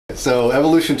So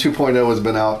Evolution 2.0 has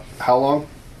been out how long?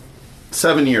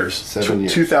 7 years. 7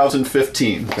 years.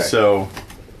 2015. Okay. So,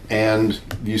 and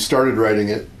you started writing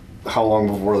it how long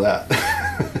before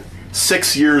that?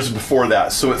 6 years before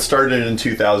that. So it started in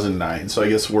 2009. So I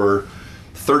guess we're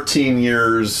 13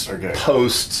 years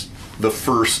post the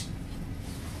first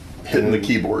hitting the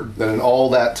keyboard. Then in all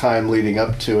that time leading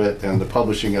up to it and the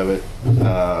publishing of it,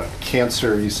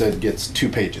 Cancer, you said, gets 2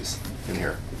 pages in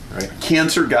here, right?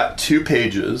 Cancer got 2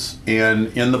 pages, and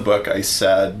in the book I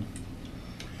said,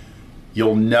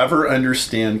 you'll never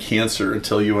understand cancer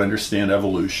until you understand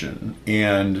evolution.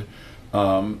 And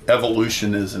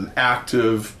evolution is an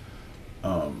active,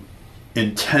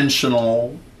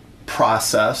 intentional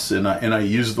process, and I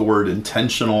use the word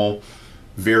intentional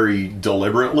very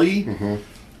deliberately.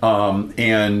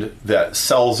 And that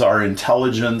cells are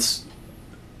intelligent,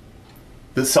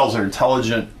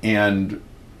 and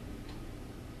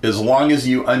as long as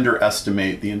you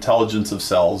underestimate the intelligence of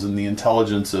cells and the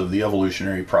intelligence of the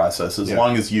evolutionary process, as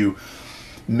long as you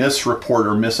misreport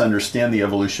or misunderstand the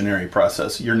evolutionary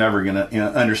process, you're never going to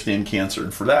understand cancer.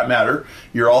 And for that matter,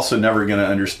 you're also never going to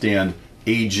understand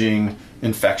aging,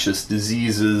 infectious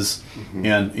diseases,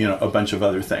 and a bunch of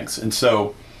other things. And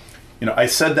so, I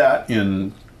said that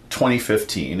in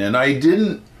 2015, and I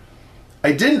didn't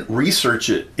research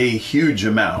it a huge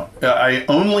amount. I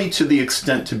only to the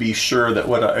extent to be sure that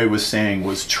what I was saying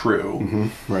was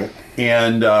true. Right.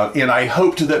 And I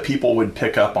hoped that people would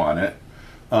pick up on it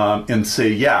and say,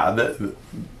 yeah,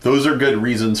 those are good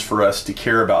reasons for us to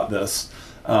care about this.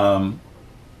 And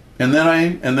then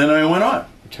I went on.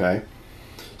 Okay.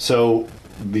 So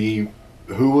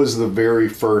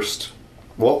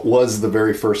what was the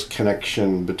very first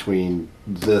connection between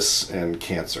this and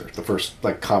cancer? The first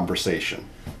conversation?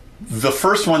 The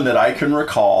first one that I can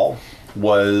recall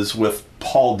was with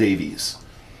Paul Davies.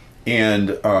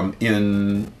 And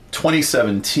in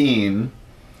 2017,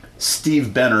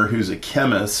 Steve Benner, who's a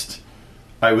chemist,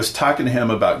 I was talking to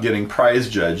him about getting prize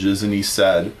judges, and he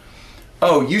said,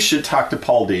 oh, you should talk to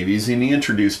Paul Davies, and he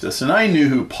introduced us. And I knew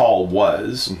who Paul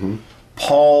was.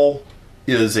 Paul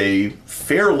is a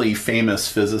fairly famous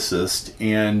physicist,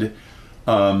 and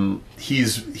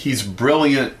he's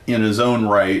brilliant in his own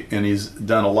right, and he's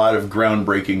done a lot of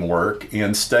groundbreaking work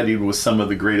and studied with some of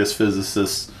the greatest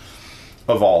physicists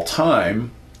of all time.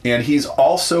 And he's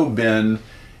also been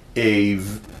a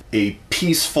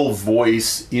peaceful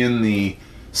voice in the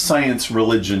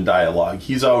science-religion dialogue.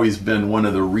 He's always been one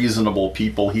of the reasonable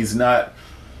people. He's not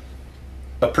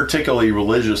a particularly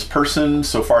religious person,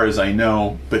 so far as I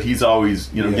know, but he's always,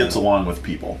 gets along with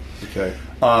people. Okay.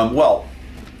 Well,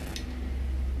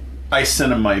 I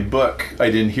sent him my book. I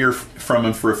didn't hear from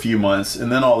him for a few months, and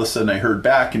then all of a sudden I heard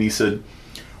back, and he said,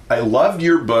 I loved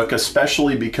your book,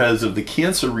 especially because of the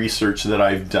cancer research that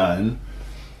I've done.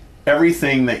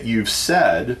 Everything that you've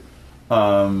said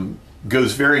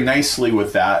goes very nicely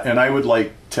with that, and I would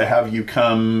like to have you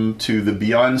come to the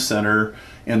Beyond Center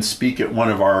and speak at one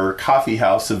of our coffee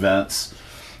house events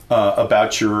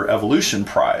about your evolution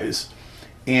prize.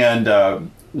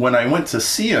 And when I went to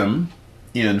see him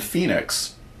in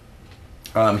Phoenix,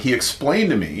 he explained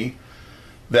to me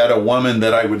that a woman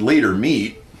that I would later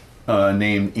meet,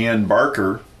 named Ann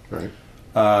Barker,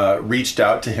 reached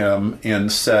out to him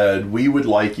and said, we would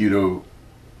like you to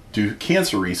do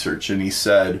cancer research. And he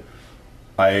said,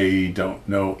 I don't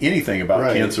know anything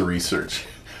about cancer research.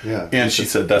 Yeah. And she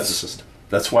said,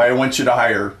 that's why I want you to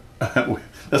hire.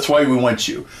 That's why we want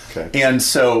you. Okay. And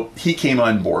so he came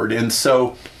on board. And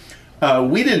so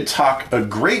we didn't talk a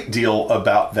great deal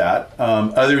about that,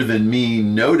 other than me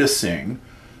noticing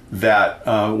that,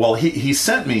 he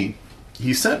sent me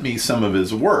some of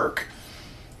his work,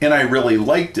 and I really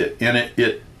liked it. And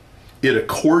it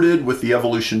accorded with the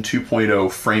Evolution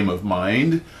 2.0 frame of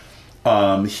mind.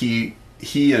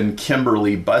 He and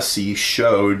Kimberly Bussey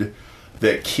showed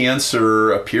that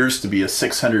cancer appears to be a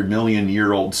 600 million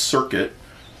year old circuit,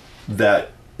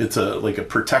 that it's like a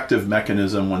protective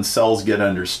mechanism when cells get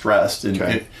under stress,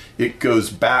 and it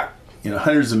goes back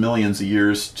hundreds of millions of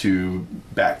years to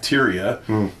bacteria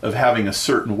of having a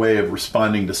certain way of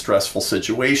responding to stressful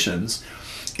situations.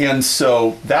 And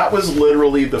so that was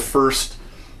literally the first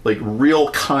real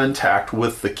contact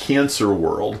with the cancer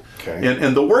world.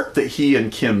 And the work that he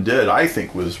and Kim did, I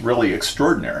think, was really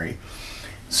extraordinary.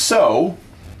 So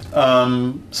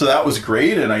that was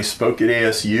great, and I spoke at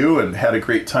ASU and had a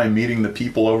great time meeting the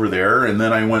people over there. And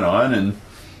then I went on, and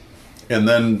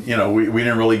then we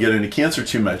didn't really get into cancer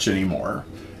too much anymore.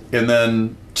 And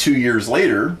then 2 years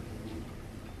later,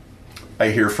 I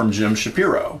hear from Jim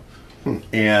Shapiro,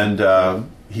 and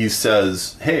he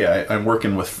says, hey, I'm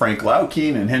working with Frank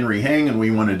Laukien and Henry Heng, and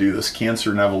we want to do this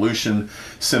Cancer and Evolution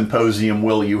Symposium.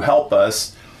 Will you help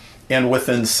us? And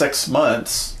within 6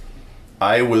 months,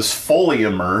 I was fully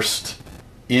immersed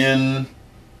in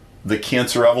the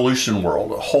cancer evolution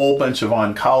world. A whole bunch of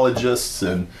oncologists,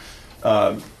 and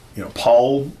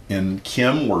Paul and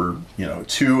Kim were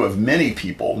two of many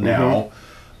people now,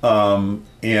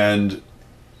 and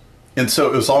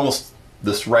so it was almost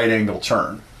this right angle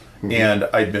turn. And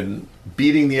I'd been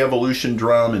beating the evolution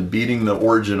drum and beating the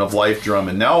origin of life drum,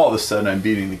 and now all of a sudden I'm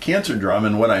beating the cancer drum.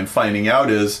 And what I'm finding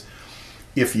out is,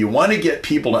 if you want to get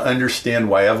people to understand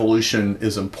why evolution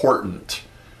is important,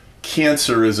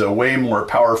 cancer is a way more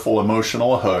powerful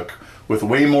emotional hook with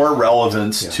way more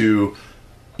relevance to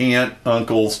aunt,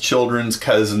 uncles, children's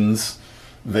cousins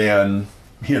than,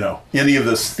 any of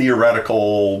this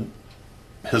theoretical,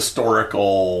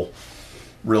 historical,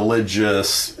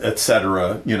 religious,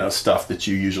 etc., stuff that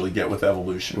you usually get with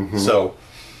evolution. So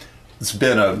it's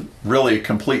been a really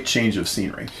complete change of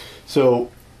scenery.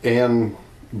 So Ann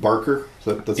Barker,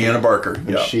 that's Anna Barker,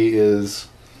 and she is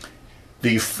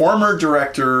the former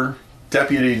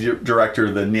deputy director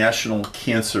of the National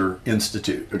Cancer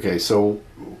Institute. Okay, so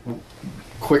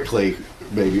quickly,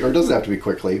 maybe, or it doesn't have to be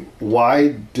quickly, why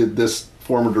did this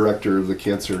former director of the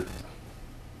Cancer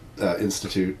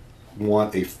Institute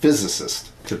want a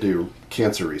physicist to do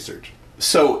cancer research?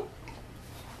 So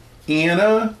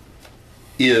Anna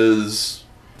is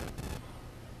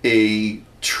a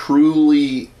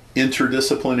truly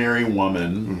interdisciplinary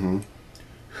woman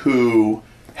who,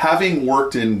 having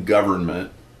worked in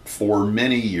government for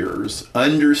many years,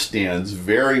 understands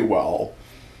very well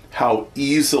how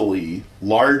easily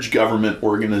large government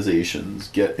organizations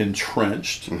get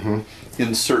entrenched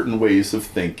in certain ways of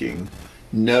thinking,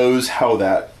 knows how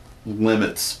that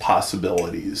limits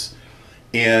possibilities,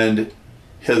 and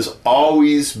has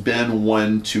always been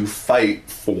one to fight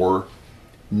for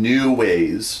new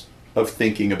ways of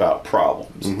thinking about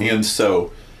problems. And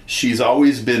so she's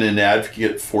always been an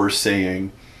advocate for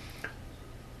saying,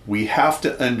 we have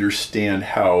to understand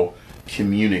how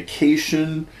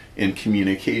communication and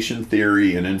communication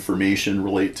theory and information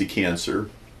relate to cancer.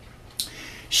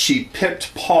 She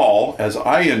picked Paul, as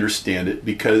I understand it,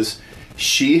 because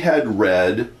she had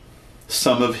read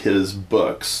some of his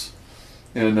books.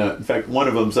 And in fact, one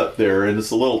of them's up there, and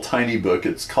it's a little tiny book.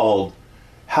 It's called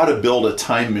How to Build a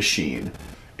Time Machine.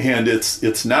 And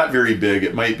it's not very big.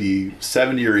 It might be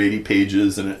 70 or 80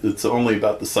 pages, and it's only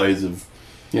about the size of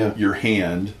your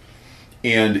hand.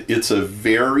 And it's a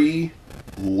very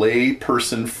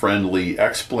layperson friendly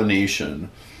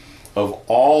explanation of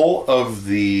all of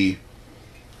the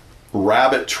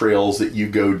rabbit trails that you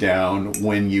go down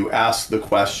when you ask the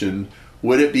question,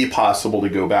 would it be possible to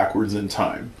go backwards in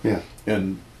time? Yeah.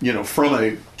 And, from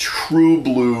a true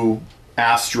blue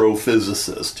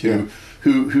astrophysicist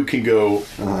who can go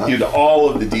into all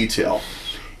of the detail.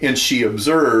 And she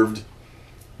observed,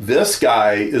 this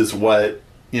guy is what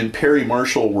in Perry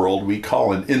Marshall world we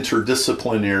call an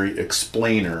interdisciplinary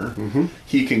explainer.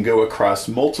 He can go across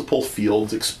multiple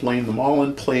fields, explain them all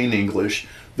in plain English.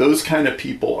 Those kind of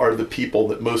people are the people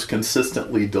that most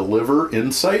consistently deliver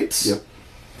insights,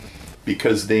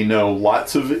 because they know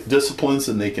lots of disciplines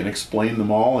and they can explain them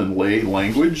all in lay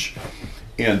language.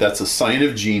 And that's a sign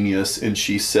of genius. And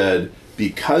she said,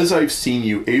 because I've seen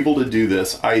you able to do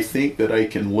this, I think that I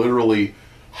can literally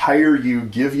hire you,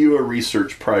 give you a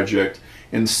research project,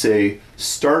 and say,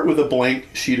 start with a blank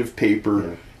sheet of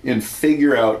paper and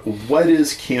figure out what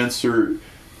is cancer.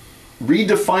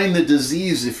 Redefine the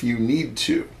disease if you need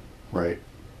to. Right.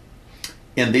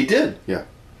 And they did. Yeah.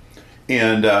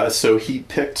 And so he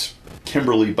picked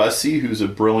Kimberly Bussey, who's a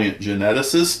brilliant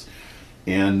geneticist,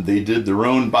 and they did their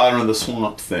own bottom of the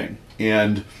swamp thing.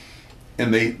 And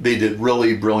they did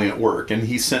really brilliant work. And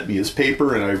he sent me his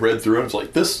paper, and I read through it. I was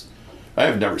like, I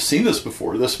have never seen this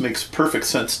before. This makes perfect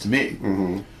sense to me.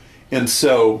 And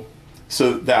so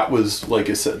that was, like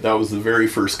I said, that was the very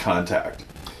first contact.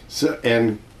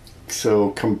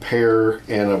 So compare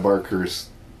Anna Barker's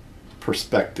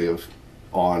perspective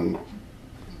on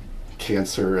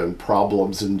cancer and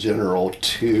problems in general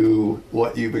to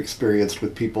what you've experienced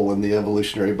with people in the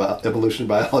evolution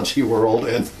biology world.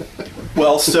 And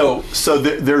well, so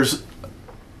there's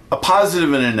a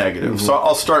positive and a negative. So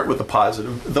I'll start with the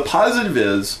positive. The positive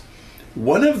is,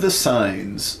 one of the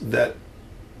signs that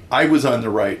I was on the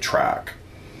right track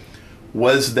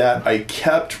was that I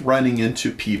kept running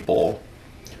into people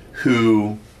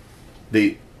who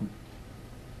they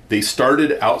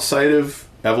started outside of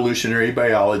evolutionary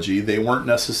biology. They weren't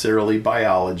necessarily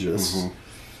biologists.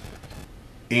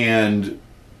 And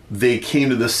they came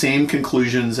to the same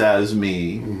conclusions as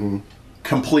me,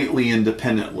 completely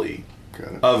independently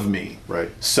of me. Right.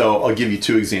 So I'll give you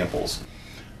two examples.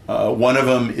 One of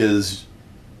them is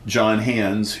John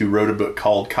Hands, who wrote a book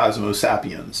called Cosmo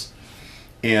Sapiens.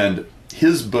 And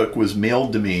his book was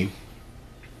mailed to me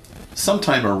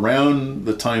sometime around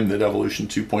the time that Evolution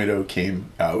 2.0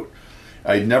 came out.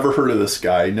 I'd never heard of this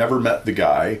guy, never met the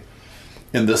guy.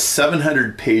 And this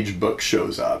 700-page book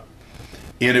shows up.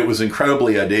 And it was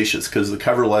incredibly audacious because the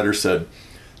cover letter said,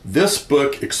 this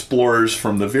book explores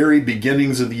from the very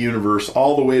beginnings of the universe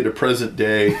all the way to present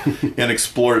day and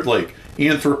explored like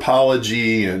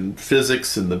anthropology and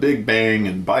physics and the Big Bang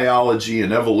and biology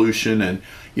and evolution and,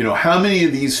 you know, how many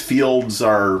of these fields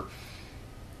are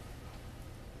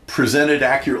presented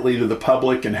accurately to the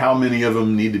public and how many of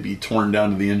them need to be torn down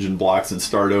to the engine blocks and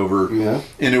start over. Yeah.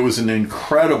 And it was an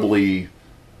incredibly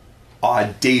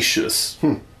audacious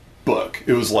book.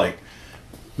 It was like,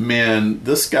 man,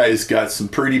 this guy's got some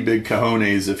pretty big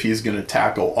cojones if he's going to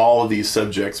tackle all of these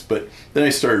subjects. But then I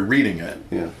started reading it.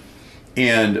 Yeah.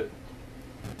 And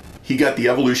he got the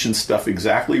evolution stuff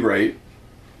exactly right.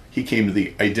 He came to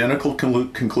the identical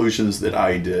conclusions that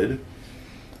I did.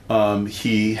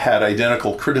 He had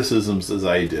identical criticisms as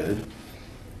I did.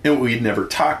 And we'd never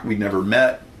talked, we'd never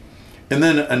met. And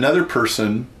then another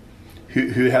person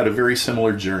who had a very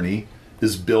similar journey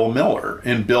is Bill Miller.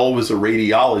 And Bill was a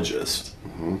radiologist.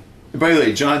 Mm-hmm. And by the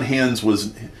way,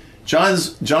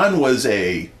 John was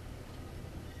a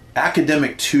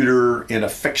academic tutor and a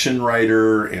fiction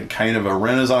writer and kind of a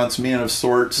Renaissance man of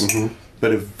sorts,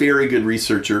 but a very good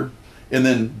researcher. And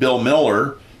then Bill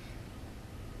Miller,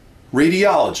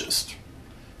 radiologist.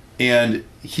 And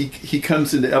he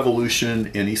comes into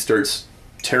evolution and he starts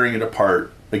tearing it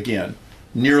apart again,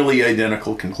 nearly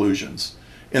identical conclusions.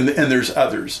 And there's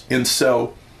others. And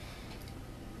so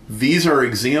these are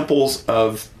examples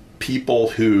of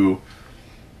people who,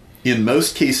 in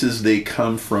most cases, they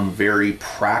come from very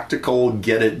practical,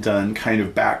 get it done kind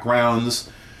of backgrounds,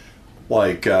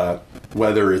 like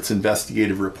whether it's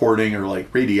investigative reporting or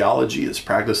like radiology is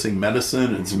practicing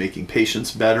medicine, it's making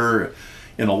patients better.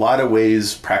 In a lot of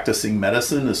ways, practicing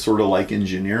medicine is sort of like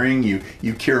engineering.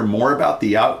 You care more about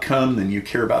the outcome than you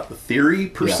care about the theory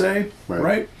per se,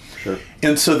 right? Sure.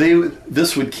 And so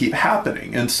this would keep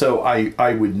happening. And so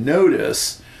I would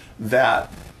notice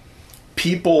that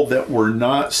people that were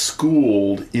not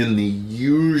schooled in the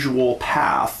usual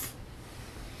path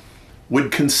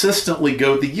would consistently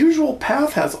go, the usual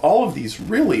path has all of these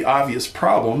really obvious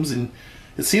problems, and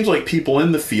it seems like people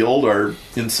in the field are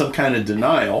in some kind of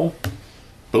denial,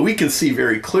 but we can see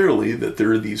very clearly that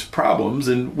there are these problems,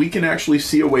 and we can actually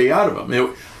see a way out of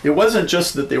them. It wasn't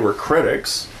just that they were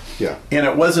critics, and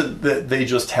it wasn't that they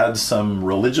just had some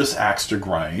religious axe to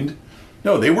grind.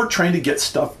 No, they were trying to get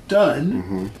stuff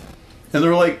done, and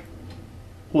they're like,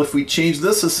 well, if we change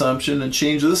this assumption and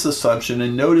change this assumption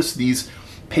and notice these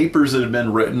papers that have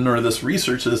been written or this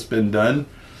research that's been done,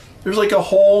 there's like a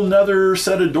whole nother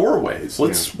set of doorways.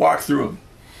 Let's walk through them.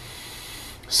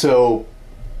 So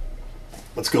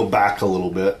let's go back a little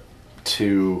bit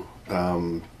to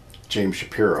James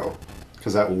Shapiro,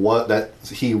 because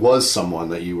he was someone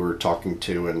that you were talking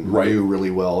to and knew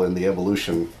really well in the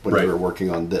evolution when you were working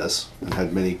on this and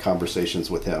had many conversations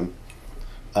with him.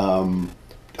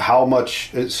 How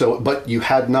much but you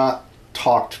had not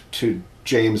talked to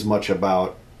James much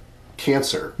about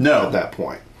cancer at that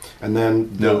point. And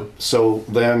then so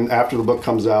then after the book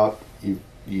comes out,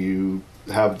 you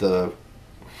have the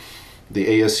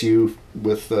ASU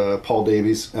with Paul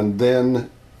Davies, and then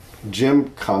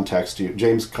James contacts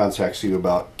you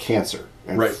about cancer.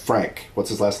 And Frank, what's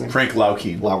his last name? Frank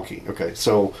Laukien. Okay,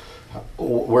 so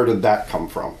where did that come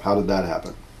from? How did that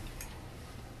happen?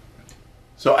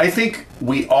 So I think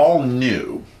we all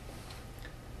knew,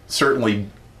 certainly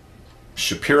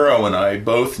Shapiro and I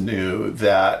both knew,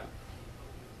 that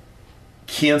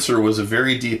cancer was a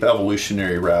very deep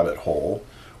evolutionary rabbit hole.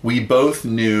 We both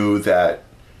knew that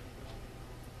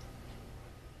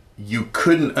you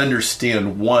couldn't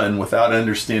understand one without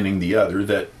understanding the other,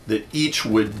 that each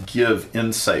would give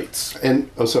insights. And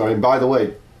by the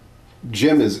way,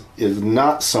 Jim is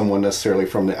not someone necessarily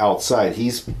from the outside.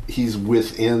 He's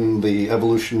within the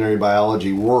evolutionary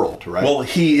biology world, right? Well,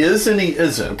 he is and he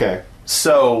isn't. Okay.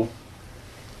 So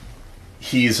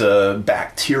he's a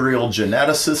bacterial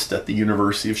geneticist at the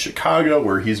University of Chicago,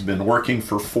 where he's been working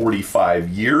for 45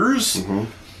 years.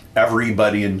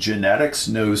 Everybody in genetics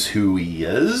knows who he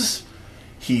is.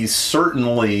 He's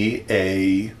certainly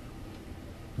a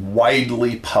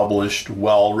widely published,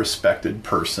 well-respected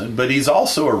Person, but he's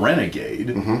also a renegade.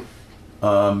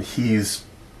 He's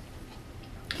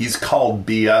he's called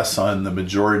BS on the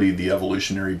majority of the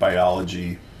evolutionary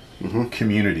biology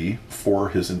community for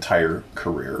his entire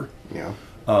career. Yeah.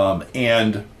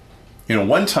 And,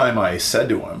 one time I said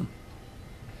to him,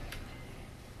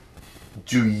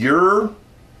 do your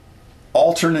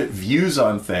alternate views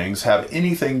on things have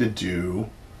anything to do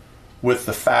with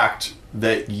the fact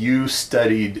that you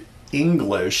studied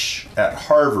English at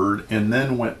Harvard and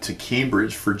then went to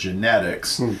Cambridge for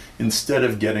genetics instead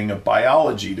of getting a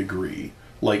biology degree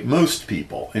like most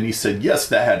people? And he said, yes,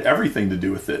 that had everything to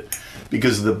do with it,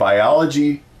 because the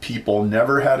biology people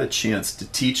never had a chance to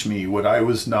teach me what I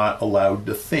was not allowed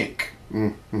to think.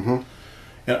 Mm-hmm.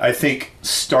 And I think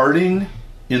starting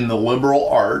in the liberal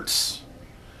arts,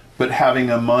 but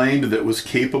having a mind that was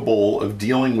capable of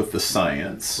dealing with the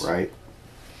science, right,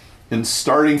 and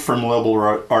starting from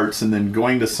liberal arts and then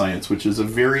going to science, which is a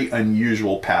very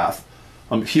unusual path.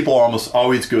 People almost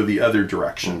always go the other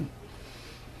direction.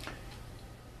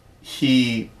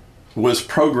 He was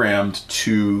programmed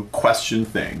to question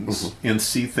things and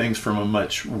see things from a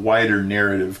much wider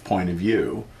narrative point of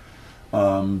view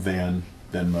than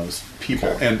most people.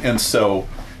 Okay. And so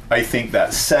I think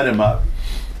that set him up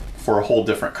for a whole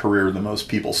different career than most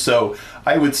people. So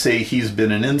I would say he's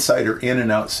been an insider and an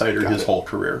outsider his whole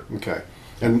career. Okay.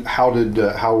 And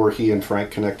how were he and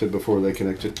Frank connected before they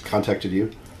contacted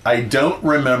you? I don't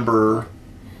remember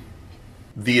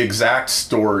the exact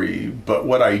story, but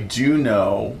what I do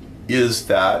know is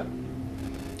that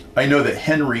I know that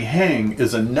Henry Heng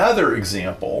is another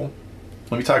example.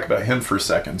 Let me talk about him for a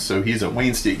second. So he's at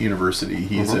Wayne State University.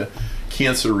 He's a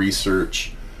cancer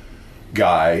research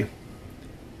guy.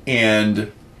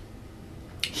 And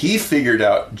he figured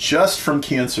out just from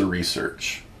cancer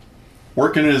research,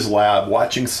 working in his lab,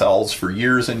 watching cells for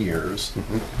years and years,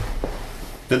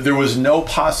 that there was no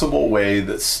possible way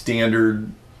that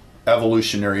standard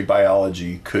evolutionary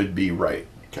biology could be right.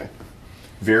 Okay.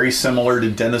 Very similar to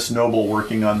Dennis Noble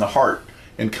working on the heart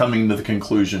and coming to the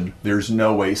conclusion there's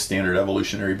no way standard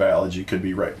evolutionary biology could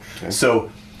be right. Okay.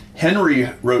 So Henry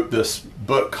wrote this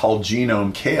book called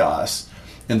Genome Chaos,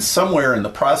 and somewhere in the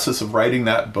process of writing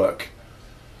that book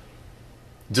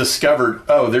discovered,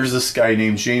 there's this guy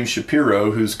named James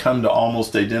Shapiro who's come to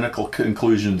almost identical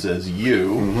conclusions as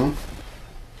you.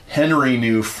 Henry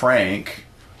knew Frank,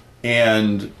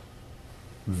 and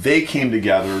they came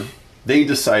together. They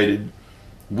decided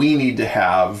we need to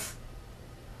have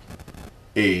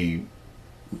a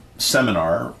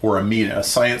seminar or a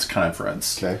science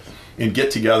conference, and get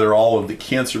together all of the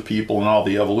cancer people and all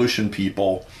the evolution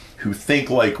people who think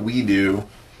like we do.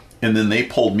 And then they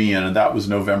pulled me in, and that was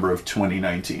November of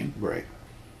 2019. Right.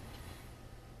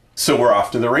 So we're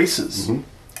off to the races.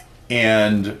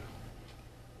 And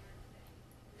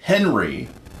Henry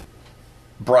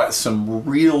brought some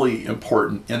really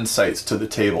important insights to the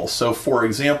table. So for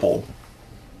example,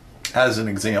 as an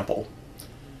example,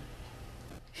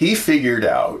 he figured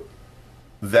out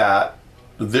that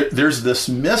there's this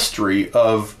mystery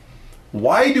of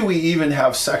why do we even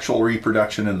have sexual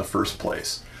reproduction in the first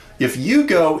place? If you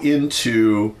go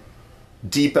into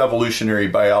deep evolutionary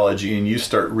biology and you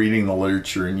start reading the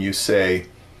literature and you say,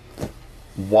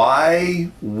 why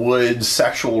would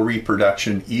sexual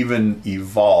reproduction even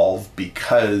evolve?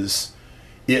 Because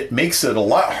it makes it a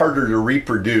lot harder to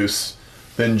reproduce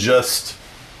than just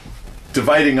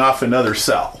dividing off another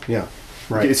cell. Yeah,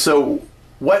 right. Okay, so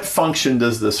what function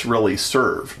does this really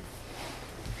serve?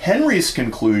 Henry's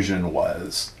conclusion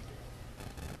was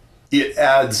it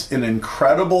adds an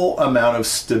incredible amount of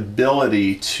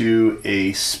stability to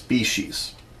a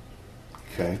species.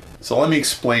 Okay. So let me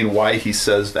explain why he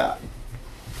says that.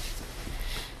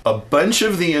 A bunch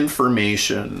of the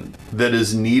information that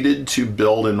is needed to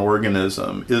build an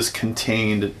organism is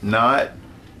contained not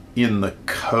in the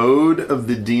code of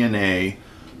the DNA,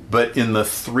 but in the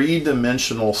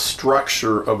three-dimensional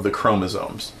structure of the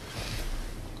chromosomes.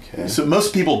 Okay. So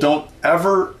most people don't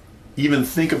ever even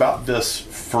think about this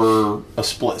for a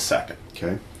split second.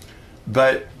 Okay.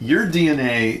 But your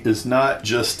DNA is not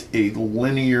just a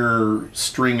linear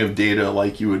string of data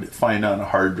like you would find on a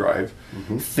hard drive.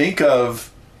 Think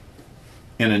of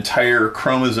an entire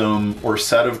chromosome or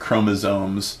set of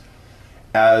chromosomes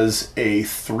as a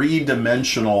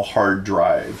three-dimensional hard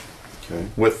drive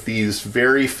with these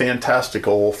very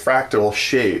fantastical fractal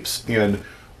shapes, and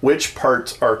which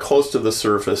parts are close to the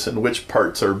surface and which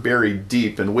parts are buried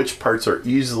deep and which parts are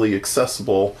easily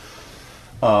accessible,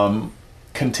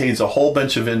 contains a whole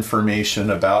bunch of information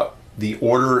about the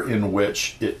order in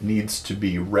which it needs to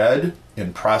be read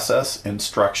and processed and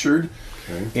structured.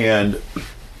 And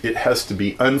it has to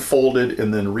be unfolded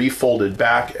and then refolded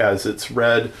back as it's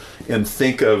read. And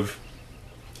think of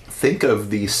think of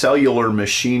the cellular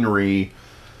machinery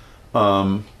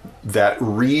that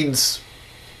reads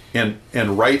and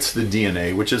writes the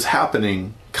DNA, which is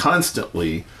happening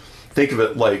constantly. Think of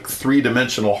it like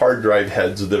three-dimensional hard drive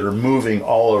heads that are moving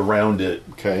all around it.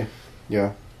 Okay.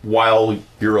 Yeah. While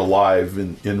you're alive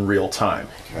in real time.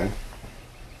 Okay.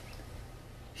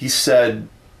 He said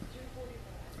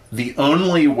the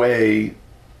only way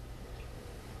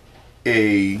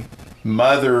a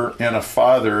mother and a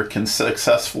father can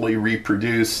successfully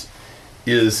reproduce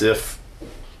is if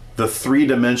the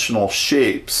three-dimensional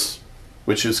shapes,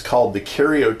 which is called the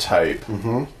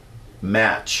karyotype,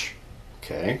 match.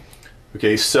 Okay.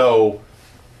 Okay, so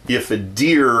if a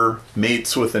deer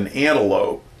mates with an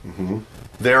antelope,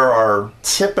 there are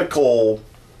typical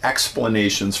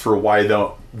explanations for why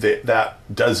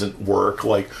that doesn't work.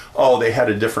 Like, oh, they had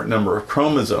a different number of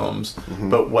chromosomes.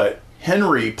 But what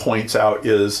Henry points out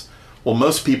is, well,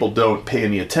 most people don't pay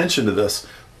any attention to this,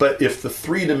 but if the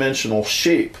three-dimensional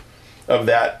shape of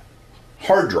that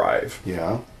hard drive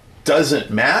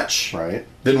doesn't match, right,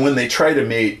 then when they try to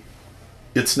mate,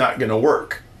 it's not going to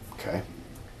work. Okay.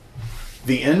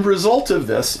 The end result of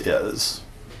this is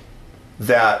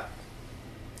that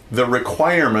the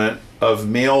requirement of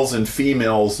males and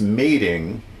females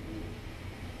mating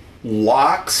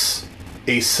locks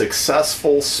a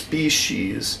successful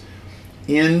species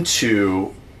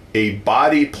into a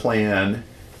body plan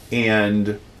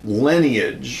and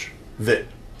lineage that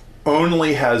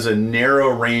only has a narrow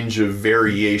range of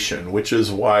variation, which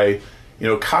is why,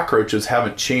 cockroaches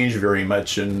haven't changed very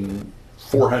much in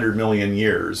 400 million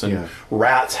years, and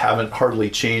rats haven't hardly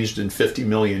changed in 50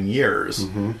 million years.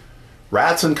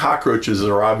 Rats and cockroaches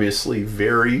are obviously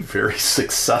very, very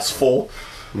successful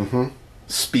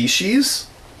species.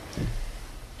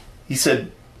 He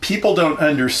said people don't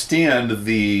understand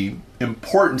the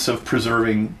importance of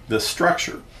preserving this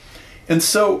structure. And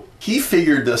so he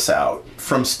figured this out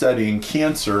from studying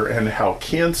cancer and how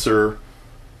cancer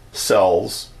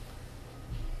cells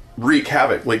wreak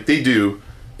havoc. Like they do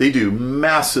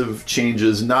massive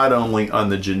changes not only on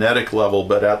the genetic level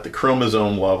but at the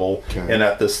chromosome level and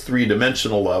at this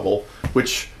three-dimensional level,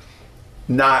 which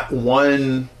not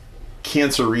one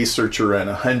cancer researcher in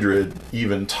 100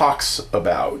 even talks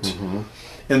about.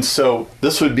 And so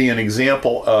this would be an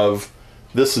example of,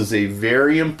 this is a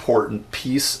very important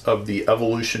piece of the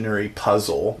evolutionary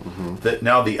puzzle that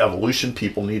now the evolution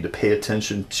people need to pay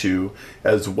attention to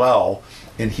as well.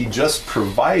 And he just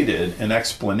provided an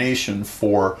explanation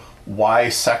for why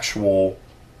sexual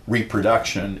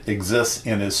reproduction exists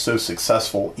and is so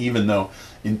successful, even though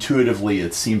intuitively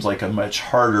it seems like a much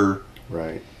harder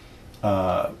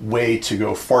way to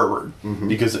go forward,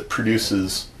 because it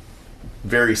produces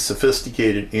very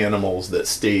sophisticated animals that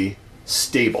stay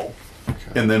stable.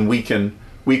 And then we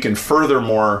can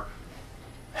furthermore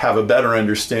have a better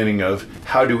understanding of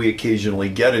how do we occasionally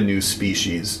get a new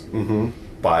species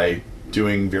by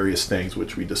doing various things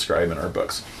which we describe in our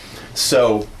books.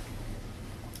 So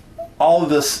all of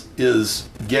this is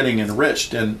getting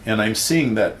enriched, and I'm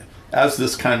seeing that as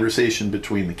this conversation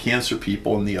between the cancer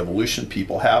people and the evolution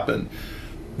people happen,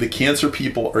 the cancer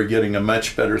people are getting a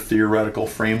much better theoretical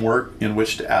framework in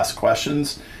which to ask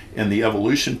questions, and the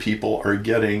evolution people are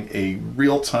getting a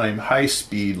real-time,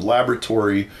 high-speed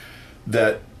laboratory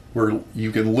that where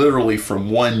you can literally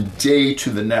from one day to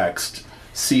the next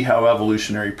see how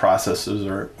evolutionary processes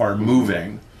are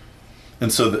moving.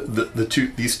 And so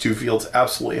these two fields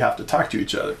absolutely have to talk to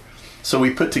each other. So we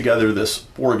put together this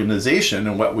organization,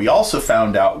 and what we also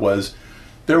found out was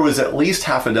there was at least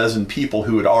half a dozen people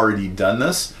who had already done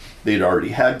this. They'd already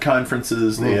had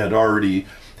conferences, they had already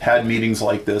had meetings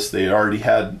like this, they had already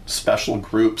had special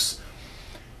groups,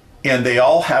 and they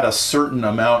all had a certain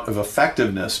amount of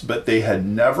effectiveness, but they had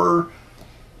never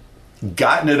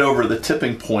gotten it over the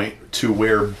tipping point to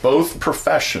where both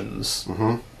professions,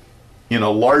 in a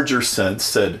larger sense,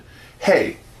 said,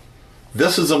 hey,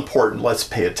 this is important, let's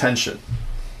pay attention.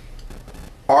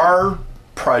 Our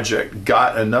project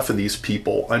got enough of these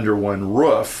people under one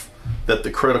roof that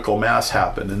the critical mass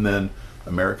happened, and then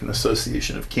American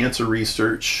Association of Cancer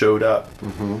Research showed up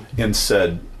and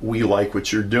said, we like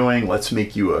what you're doing, let's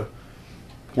make you a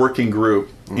working group.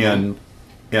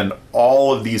 And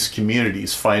all of these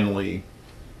communities finally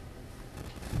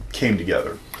came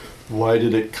together. Why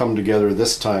did it come together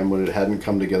this time when it hadn't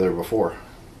come together before?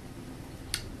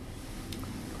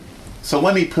 So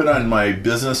let me put on my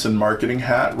business and marketing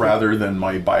hat rather than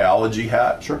my biology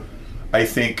hat. Sure. I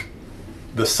think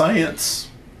the science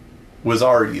was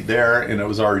already there and it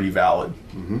was already valid.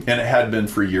 And it had been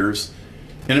for years.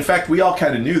 And in fact, we all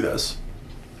kind of knew this.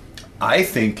 I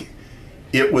think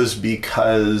it was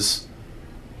because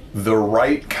the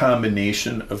right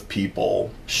combination of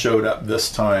people showed up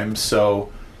this time.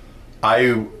 So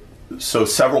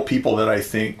several people that I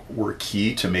think were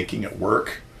key to making it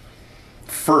work.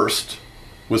 First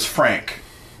was Frank.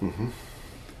 Mm-hmm.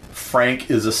 Frank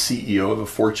is a CEO of a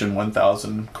Fortune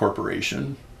 1000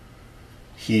 corporation.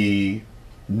 He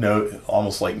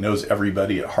almost like knows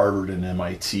everybody at Harvard and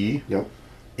MIT. Yep.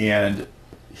 And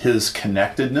his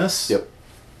connectedness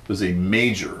was a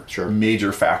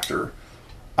major factor.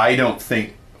 I don't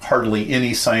think hardly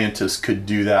any scientist could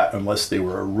do that unless they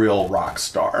were a real rock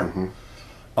star. Mm-hmm.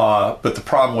 But the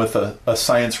problem with a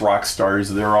science rock star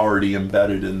is they're already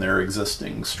embedded in their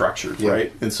existing structures,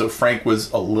 right? And so Frank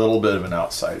was a little bit of an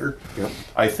outsider. Yep.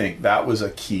 I think that was a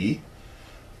key.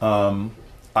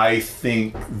 I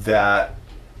think that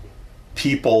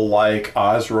people like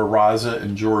Ozra Raza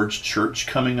and George Church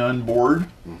coming on board,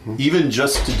 even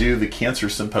just to do the cancer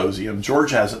symposium.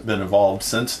 George hasn't been involved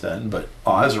since then, but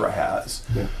Ozra has.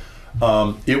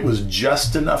 Yeah. It was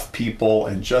just enough people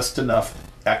and just enough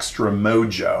extra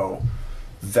mojo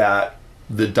that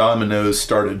the dominoes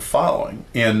started following.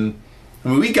 And I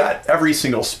mean, we got every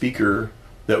single speaker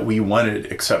that we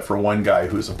wanted except for one guy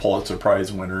who's a Pulitzer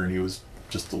Prize winner, and he was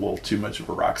just a little too much of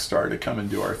a rock star to come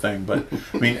and do our thing. But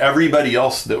I mean, everybody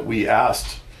else that we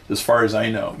asked, as far as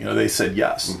I know, they said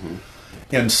yes. Mm-hmm.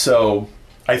 And so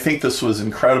I think this was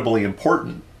incredibly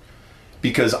important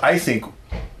because I think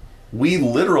we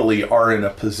literally are in a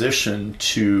position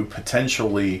to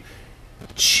potentially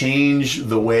change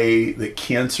the way that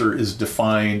cancer is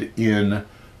defined in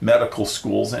medical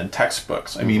schools and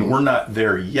textbooks. I mean, we're not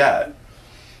there yet,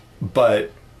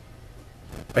 but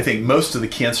I think most of the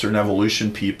cancer and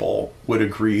evolution people would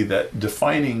agree that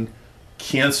defining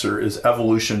cancer as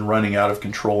evolution running out of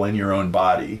control in your own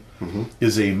body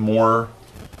is a more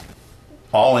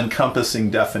all-encompassing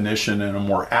definition and a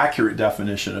more accurate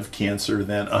definition of cancer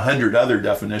than 100 other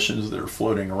definitions that are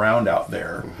floating around out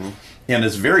there. And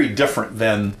it's very different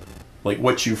than like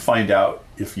what you find out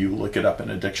if you look it up in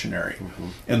a dictionary.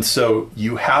 And so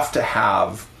you have to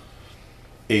have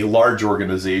a large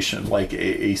organization like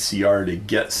AACR to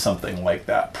get something like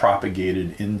that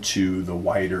propagated into the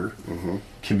wider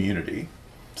community.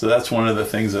 So that's one of the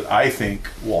things that I think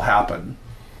will happen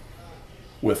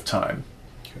with time.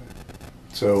 Okay.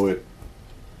 So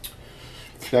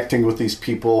connecting with these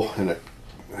people, and it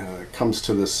comes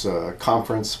to this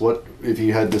conference. What if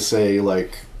you had to say,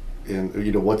 like,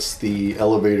 what's the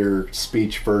elevator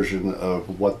speech version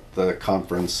of what the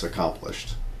conference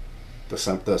accomplished? The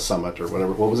summit or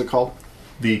whatever. What was it called?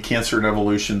 The Cancer and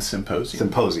Evolution Symposium.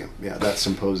 Symposium. Yeah, that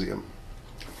symposium.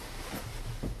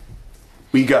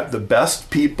 We got the best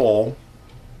people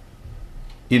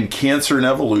in cancer and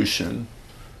evolution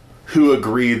who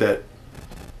agree that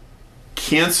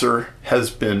cancer has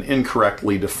been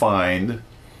incorrectly defined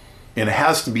and it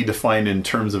has to be defined in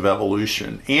terms of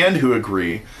evolution, and who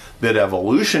agree that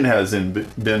evolution has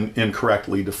been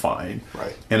incorrectly defined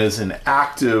and is an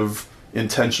active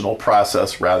intentional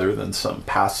process rather than some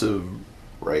passive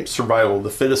survival of the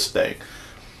fittest thing.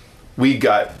 We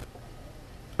got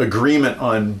agreement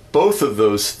on both of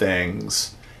those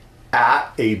things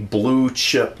at a blue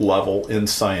chip level in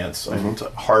science. I went to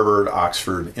Harvard,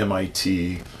 Oxford,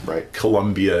 MIT,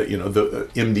 Columbia, the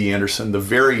MD Anderson, the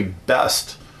very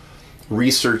best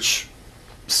research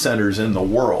centers in the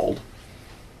world.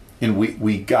 And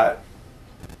we got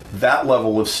that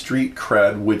level of street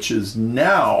cred, which is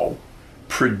now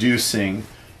producing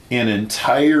an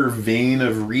entire vein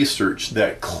of research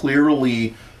that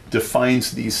clearly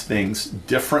defines these things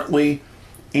differently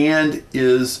and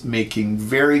is making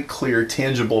very clear,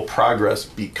 tangible progress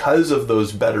because of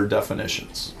those better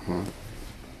definitions.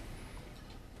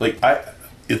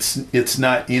 It's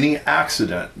not any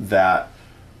accident that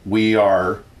we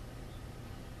are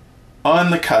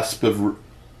on the cusp of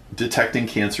detecting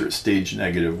cancer at stage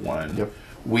 -1.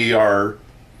 We are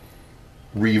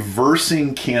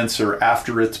reversing cancer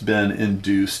after it's been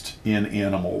induced in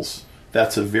animals.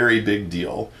 That's a very big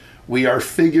deal. We are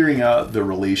figuring out the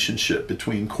relationship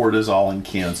between cortisol and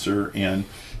cancer, and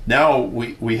now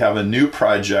we have a new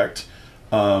project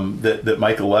that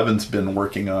Michael Levin's been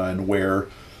working on where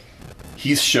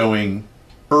he's showing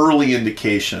early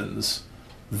indications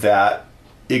that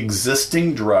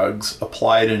existing drugs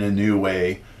applied in a new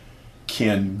way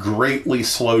can greatly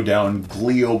slow down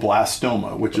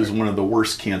glioblastoma, which is one of the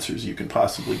worst cancers you can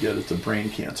possibly get. It's a brain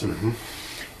cancer.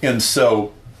 And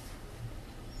so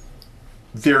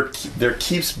there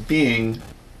keeps being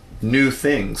new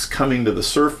things coming to the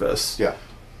surface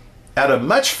at a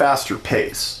much faster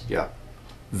pace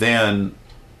than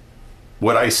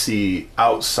what I see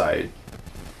outside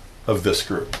of this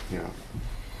group.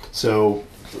 So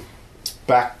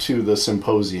back to the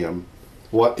symposium.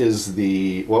 What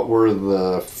were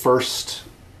the first,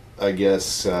 I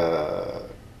guess,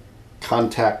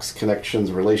 contacts,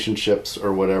 connections, relationships,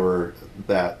 or whatever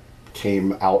that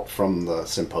came out from the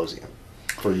symposium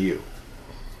for you?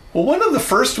 Well, one of the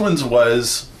first ones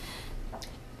was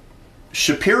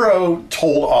Shapiro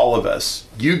told all of us,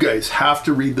 you guys have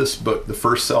to read this book, The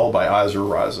First Cell by Azra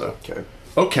Raza.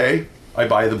 Okay, I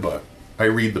buy the book. I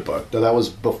read the book. Now, that was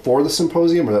before the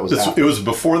symposium, or that was after? It was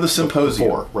before the symposium.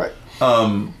 Before, right.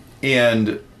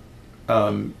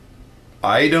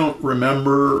 I don't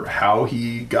remember how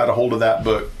he got a hold of that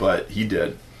book, but he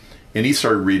did. And he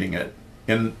started reading it.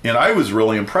 And I was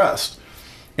really impressed.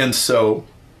 And so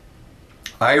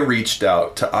I reached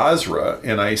out to Azra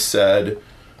and I said,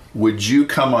 would you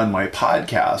come on my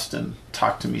podcast and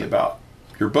talk to me about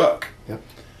your book? Yep.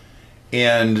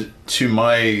 And to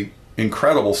my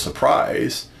incredible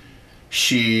surprise,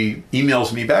 she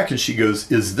emails me back and she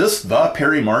goes, is this the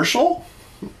Perry Marshall?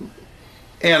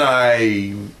 And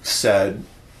I said,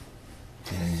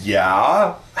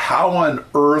 yeah. How on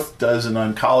earth does an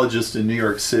oncologist in New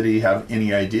York City have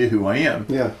any idea who I am?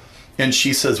 Yeah. And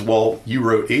she says, well, you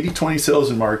wrote 80/20 Sales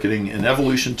and Marketing and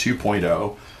Evolution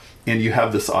 2.0, and you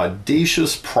have this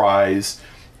audacious prize,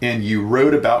 and you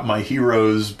wrote about my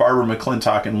heroes, Barbara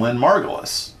McClintock and Lynn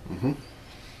Margulis. Mm-hmm.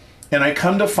 And I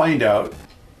come to find out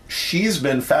she's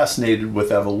been fascinated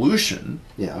with evolution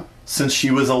since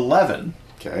she was 11.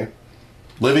 Okay.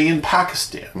 Living in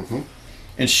Pakistan. Mm-hmm.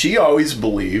 And she always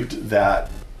believed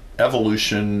that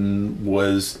evolution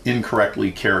was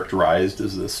incorrectly characterized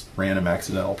as this random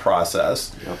accidental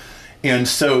process. Yep. And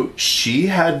so she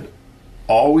had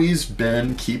always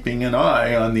been keeping an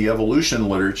eye on the evolution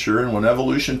literature, and when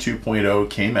Evolution 2.0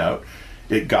 came out,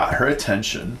 it got her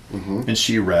attention, and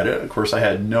she read it. Of course, I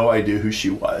had no idea who she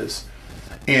was.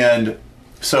 And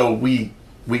so we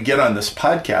get on this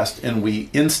podcast and we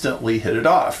instantly hit it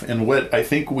off. And what I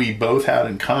think we both had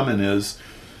in common is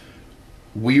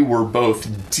we were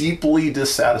both deeply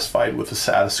dissatisfied with the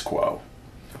status quo.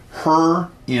 Her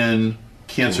in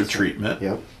cancer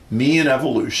treatment, me in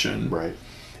evolution. Right.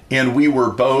 And we were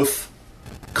both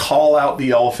call out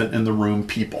the elephant in the room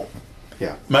people.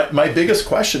 Yeah. My biggest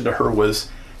question to her was,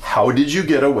 how did you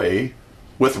get away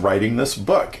with writing this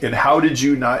book? And how did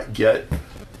you not get,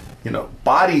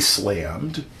 body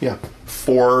slammed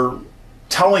for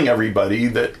telling everybody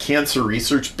that cancer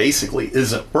research basically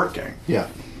isn't working? Yeah.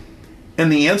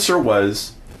 And the answer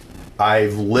was,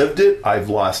 I've lived it. I've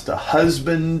lost a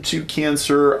husband to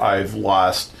cancer. I've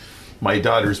lost my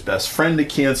daughter's best friend to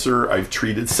cancer. I've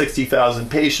treated 60,000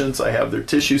 patients. I have their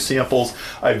tissue samples.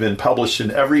 I've been published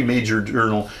in every major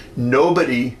journal.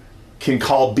 Nobody can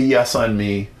call BS on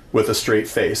me with a straight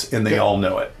face, and they all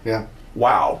know it. Yeah.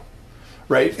 Wow.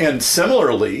 Right? And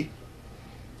similarly,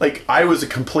 like, I was a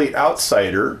complete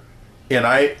outsider, and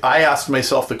I asked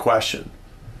myself the question,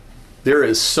 there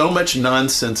is so much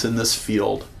nonsense in this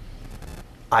field.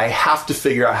 I have to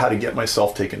figure out how to get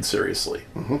myself taken seriously.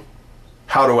 Mm-hmm.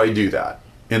 How do I do that?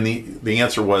 And the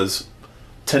answer was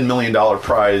 $10 million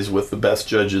prize with the best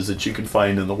judges that you can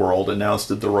find in the world,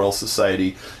 announced at the Royal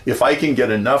Society. If I can get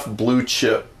enough blue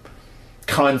chip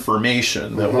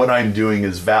confirmation that what I'm doing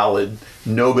is valid,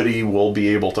 nobody will be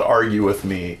able to argue with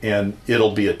me, and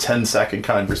it'll be a 10-second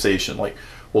conversation. Like,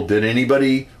 well, did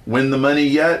anybody win the money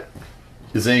yet?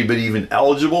 Is anybody even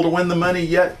eligible to win the money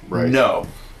yet? Right. No.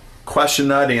 Question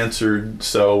not answered.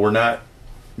 So we're not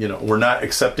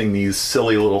accepting these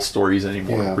silly little stories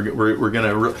anymore. Yeah. We're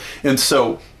gonna, and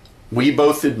so we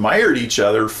both admired each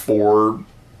other for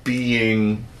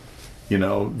being,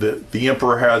 the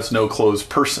emperor has no clothes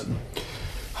person.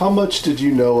 How much did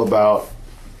you know about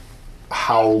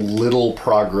how little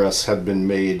progress had been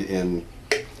made in,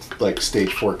 like,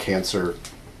 stage 4 cancer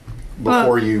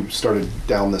before you started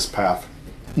down this path?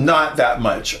 Not that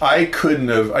much. I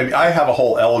have a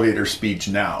whole elevator speech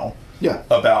now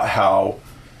about how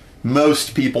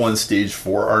most people in stage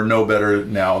 4 are no better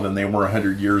now than they were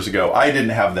 100 years ago. I didn't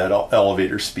have that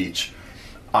elevator speech.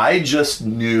 I just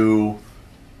knew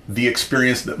the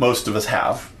experience that most of us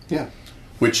have. Yeah.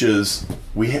 Which is,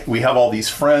 we have all these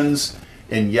friends,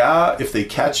 and if they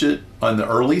catch it on the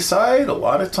early side, a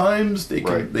lot of times they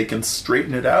can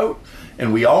straighten it out.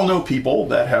 And we all know people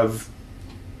that have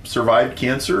survived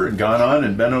cancer and gone on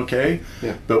and been okay.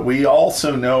 Yeah. But we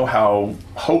also know how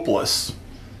hopeless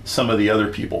some of the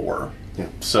other people were. Yeah.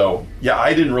 So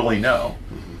I didn't really know.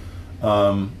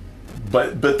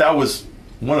 But that was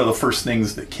one of the first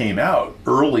things that came out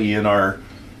early in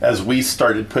as we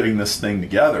started putting this thing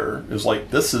together. It was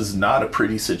like, this is not a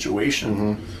pretty situation.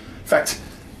 In fact,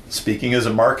 speaking as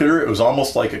a marketer, it was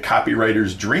almost like a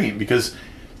copywriter's dream, because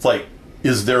it's like,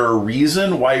 is there a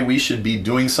reason why we should be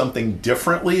doing something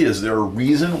differently? Is there a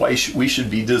reason why we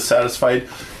should be dissatisfied?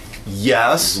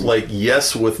 Yes, like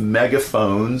yes with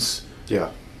megaphones. Yeah.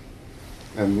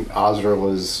 And Azra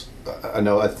was, I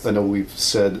know we've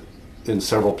said in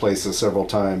several places several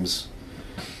times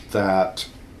that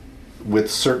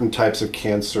with certain types of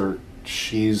cancer,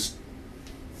 she's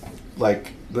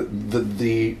like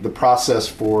the process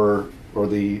for, or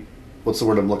the, what's the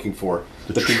word I'm looking for?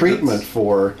 The treatment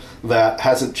for that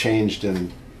hasn't changed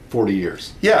in 40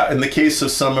 years. Yeah, in the case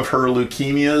of some of her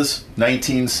leukemias,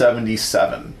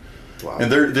 1977. Wow.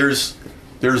 And there's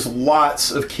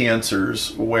lots of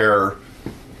cancers where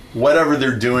whatever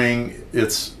they're doing,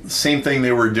 it's the same thing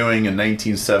they were doing in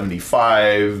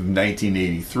 1975,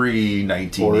 1983,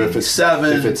 1987.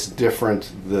 Or if it's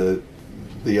different,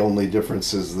 the only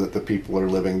difference is that the people are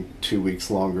living 2 weeks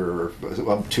longer,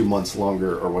 or 2 months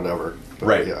longer, or whatever. But,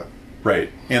 right. Yeah.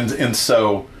 Right. And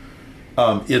so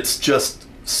it's just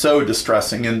so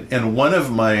distressing. And one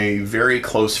of my very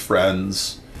close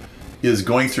friends is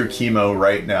going through chemo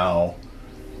right now,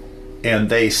 and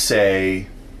they say,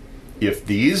 if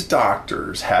these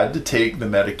doctors had to take the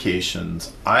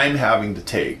medications I'm having to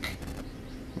take,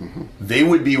 they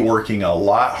would be working a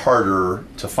lot harder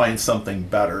to find something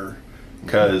better,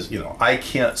 because I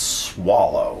can't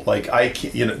swallow. Like I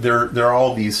can't. There are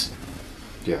all these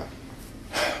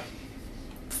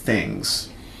things.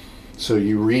 So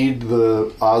you read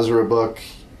the Azra book.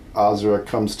 Azra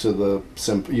comes to the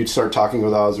you start talking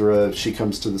with Azra. She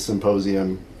comes to the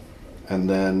symposium, and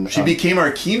then she became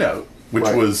our keynote, which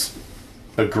was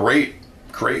a great.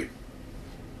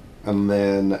 And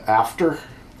then after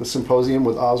the symposium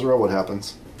with Azra, what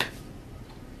happens?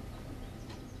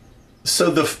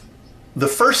 So the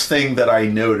first thing that I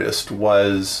noticed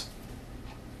was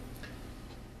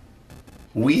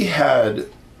we had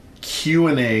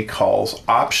Q&A calls,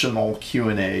 optional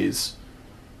Q&As,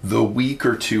 the week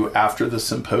or two after the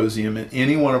symposium, and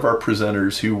any one of our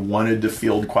presenters who wanted to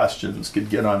field questions could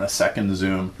get on a second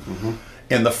Zoom.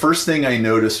 And the first thing I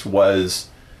noticed was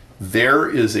there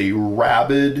is a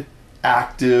rabid,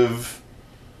 active,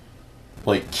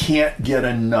 like can't get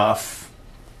enough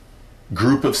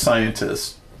group of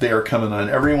scientists. They are coming on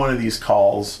every one of these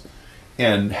calls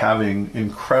and having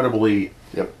incredibly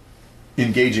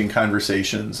engaging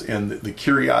conversations, and the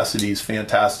curiosity is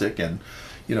fantastic. And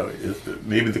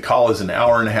maybe the call is an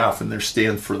hour and a half and they're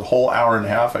staying for the whole hour and a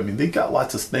half. I mean, they've got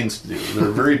lots of things to do. They're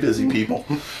very busy people,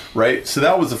 right? So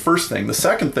that was the first thing. The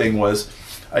second thing was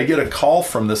I get a call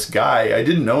from this guy. I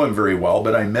didn't know him very well,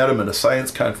 but I met him at a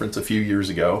science conference a few years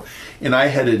ago, and I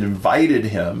had invited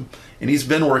him, and he's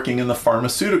been working in the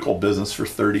pharmaceutical business for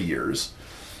 30 years.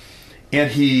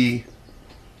 And he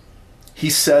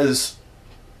says,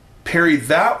 Perry,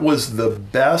 that was the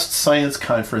best science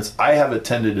conference I have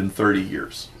attended in 30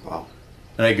 years. Wow.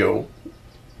 And I go,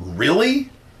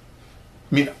 really?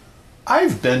 I mean,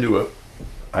 I've been to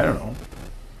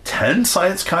 10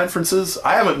 science conferences.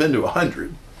 I haven't been to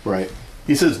 100. Right.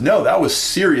 He says, no, that was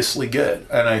seriously good.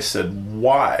 And I said,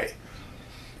 why?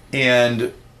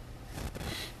 And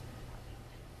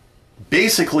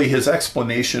basically his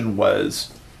explanation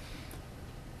was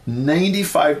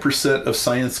 95% of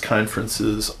science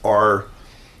conferences are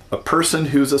a person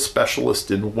who's a specialist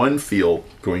in one field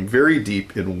going very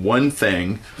deep in one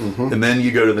thing, and then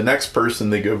you go to the next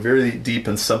person, they go very deep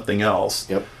in something else.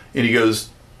 Yep. And he goes,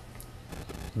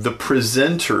 the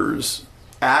presenters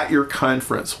at your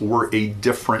conference were a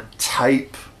different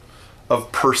type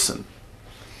of person.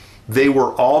 They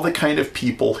were all the kind of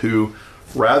people who,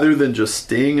 rather than just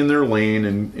staying in their lane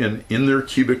and in their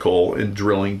cubicle and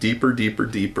drilling deeper,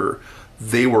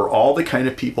 they were all the kind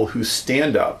of people who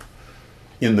stand up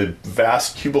in the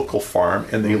vast cubicle farm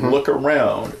and they look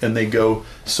around and they go,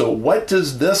 so what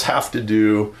does this have to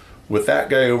do with that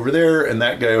guy over there and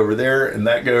that guy over there and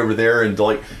that guy over there? And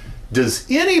like, does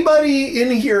anybody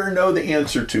in here know the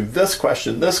answer to this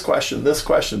question, this question, this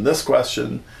question, this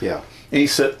question? Yeah. And he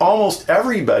said almost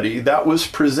everybody that was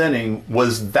presenting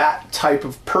was that type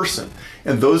of person.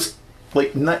 And those,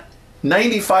 like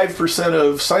 95%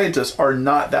 of scientists are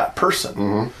not that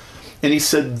person. And he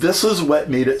said this is what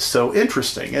made it so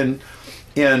interesting.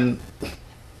 And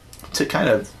to kind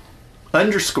of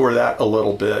underscore that a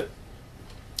little bit,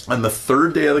 on the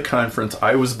third day of the conference,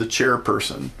 I was the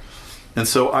chairperson. And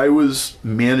so I was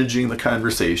managing the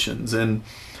conversations. And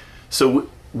so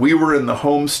we were in the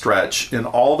home stretch, and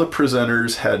all the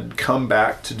presenters had come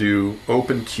back to do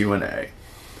open Q&A.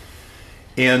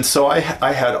 And so I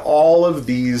had all of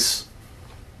these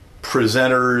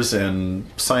presenters and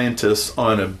scientists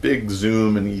on a big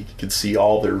Zoom, and you could see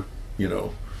all their,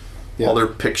 all their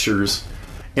pictures.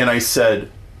 And I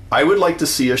said, I would like to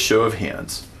see a show of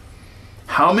hands.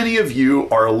 How many of you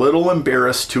are a little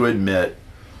embarrassed to admit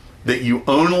that you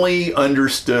only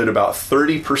understood about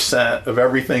 30% of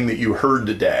everything that you heard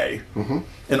today? Mm-hmm.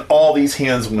 And all these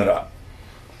hands went up.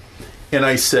 And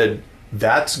I said,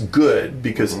 that's good,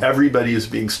 because everybody is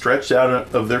being stretched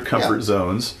out of their comfort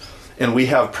zones. And we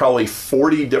have probably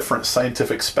 40 different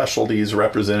scientific specialties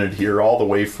represented here, all the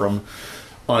way from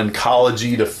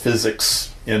oncology to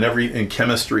physics and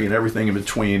chemistry and everything in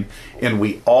between. And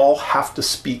we all have to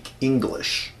speak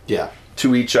English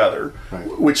to each other,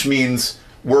 which means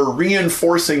we're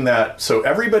reinforcing that. So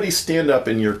everybody stand up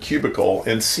in your cubicle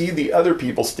and see the other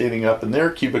people standing up in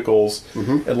their cubicles.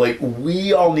 Mm-hmm. And like,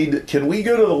 we all need to, can we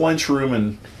go to the lunchroom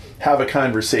and have a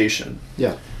conversation?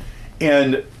 Yeah.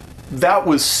 And that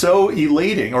was so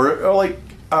elating. Or like,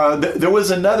 there was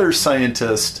another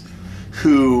scientist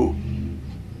who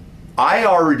I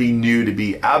already knew to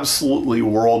be absolutely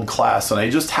world class. And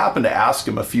I just happened to ask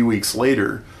him a few weeks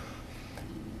later,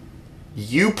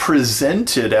 you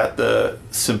presented at the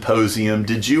symposium.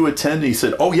 Did you attend? He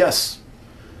said, oh, yes.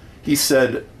 He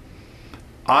said,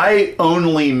 I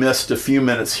only missed a few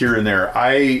minutes here and there.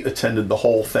 I attended the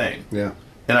whole thing. Yeah.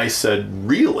 And I said,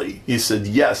 really? He said,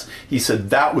 yes. He said,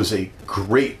 that was a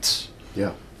great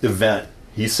event.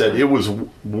 He said, it was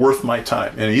worth my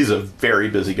time. And he's a very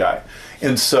busy guy.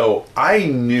 And so I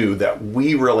knew that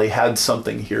we really had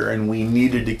something here and we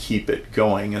needed to keep it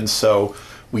going. And so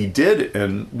we did,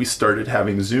 and we started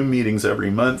having Zoom meetings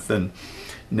every month, and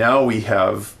now we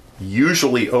have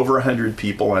usually over 100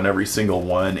 people on every single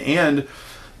one, and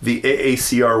the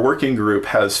AACR working group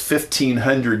has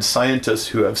 1,500 scientists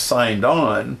who have signed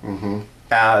on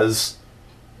as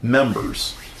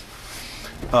members.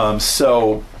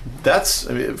 So that's,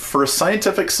 for a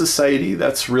scientific society,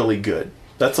 that's really good.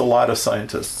 That's a lot of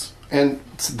scientists. And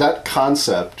that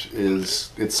concept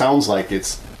is, it sounds like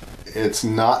it's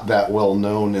not that well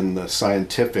known in the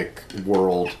scientific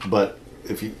world, but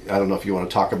I don't know if you want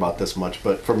to talk about this much,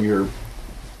 but from your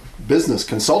business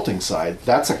consulting side,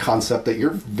 that's a concept that you're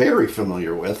very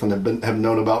familiar with and have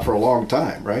known about for a long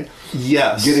time, right?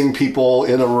 Yes. Getting people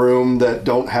in a room that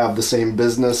don't have the same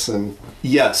business and...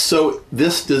 Yes, so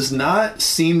this does not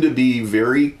seem to be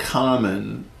very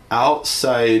common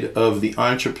outside of the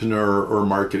entrepreneur or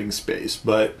marketing space,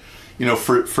 but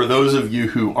for those of you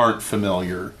who aren't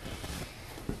familiar,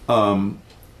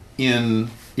 in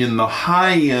the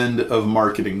high end of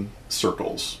marketing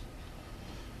circles,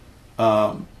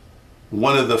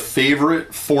 one of the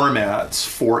favorite formats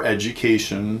for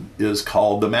education is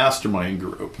called the mastermind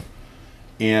group.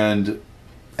 And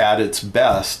at its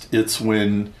best, it's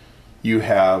when you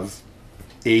have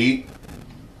 8,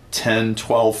 10,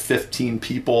 12, 15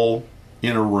 people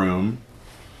in a room: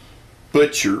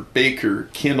 butcher, baker,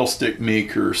 candlestick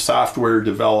maker, software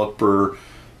developer,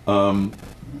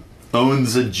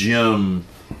 owns a gym,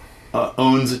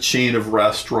 owns a chain of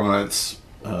restaurants,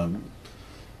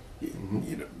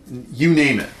 you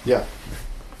name it. Yeah.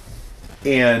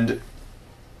 And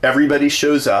everybody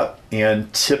shows up,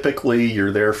 and typically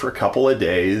you're there for a couple of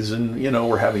days, and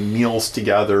we're having meals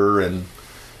together,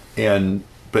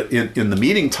 but in the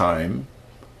meeting time,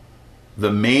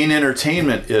 the main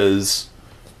entertainment is,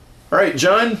 all right,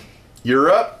 John, you're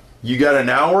up. You got an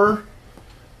hour.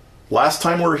 Last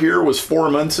time we were here was 4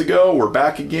 months ago. We're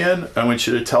back again. I want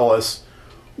you to tell us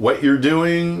what you're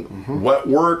doing, what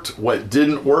worked, what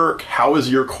didn't work, how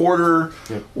is your quarter,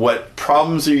 what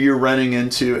problems are you running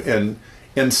into,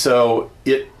 and so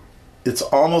it's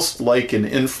almost like an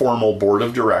informal board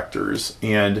of directors.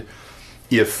 And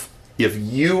if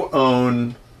you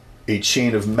own a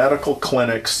chain of medical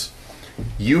clinics,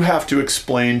 you have to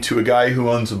explain to a guy who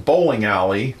owns a bowling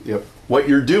alley what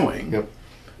you're doing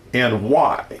and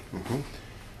why.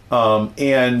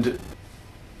 And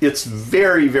it's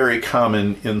very, very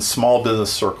common in small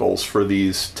business circles for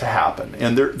these to happen,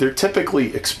 and they're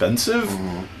typically expensive.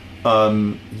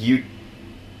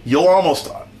 You'll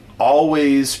almost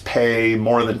always pay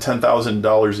more than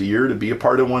 $10,000 a year to be a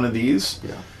part of one of these.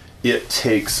 It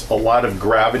takes a lot of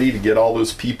gravity to get all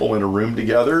those people in a room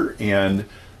together, and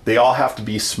they all have to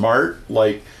be smart.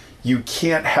 Like, you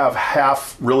can't have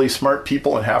half really smart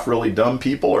people and half really dumb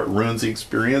people, or it ruins the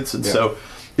experience. And so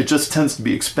it just tends to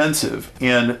be expensive.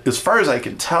 And as far as I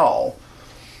can tell,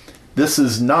 this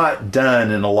is not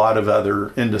done in a lot of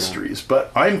other industries,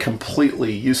 but I'm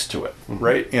completely used to it,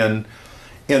 right? And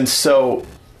so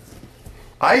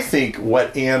I think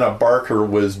what Anna Barker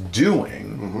was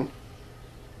doing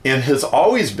and has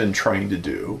always been trying to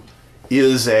do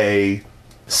is a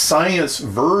science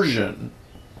version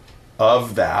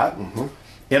of that.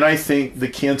 And I think the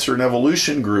Cancer and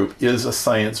Evolution group is a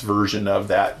science version of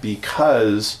that,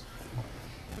 because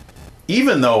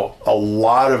even though a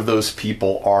lot of those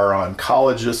people are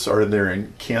oncologists or they're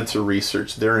in cancer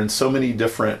research, they're in so many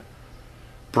different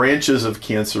branches of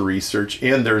cancer research,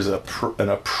 and there's an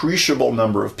appreciable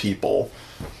number of people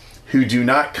who do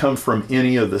not come from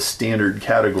any of the standard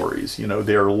categories. You know,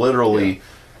 they're literally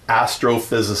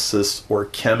astrophysicists or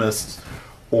chemists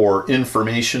or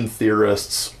information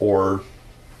theorists or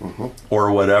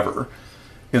whatever.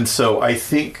 And so I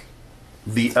think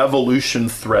the evolution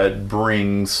thread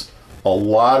brings a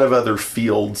lot of other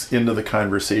fields into the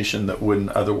conversation that wouldn't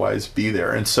otherwise be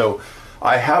there. And so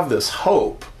I have this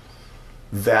hope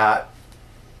that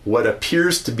what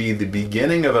appears to be the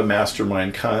beginning of a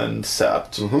mastermind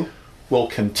concept will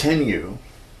continue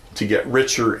to get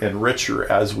richer and richer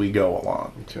as we go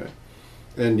along. Okay.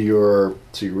 And your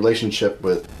relationship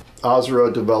with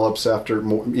Azra develops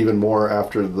even more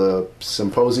after the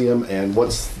symposium, and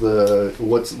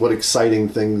what exciting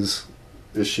things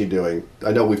is she doing?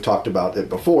 I know we've talked about it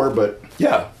before, but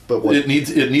what? It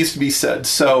needs to be said.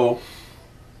 So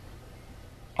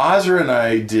Azra and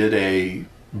I did a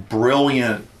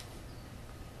brilliant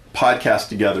podcast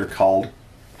together called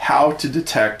How to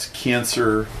Detect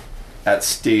Cancer at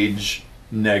Stage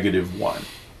 -1.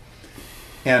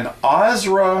 And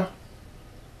Azra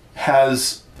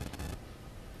has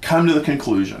come to the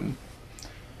conclusion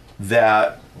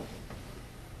that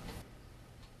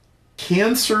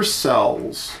cancer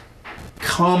cells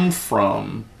come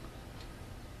from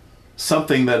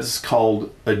something that's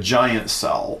called a giant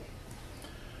cell,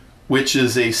 which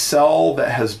is a cell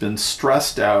that has been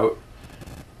stressed out,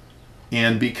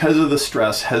 and because of the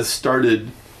stress has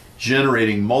started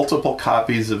generating multiple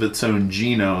copies of its own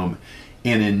genome,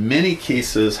 and in many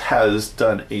cases has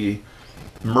done a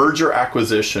merger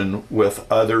acquisition with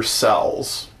other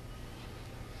cells.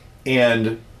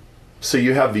 And so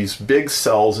you have these big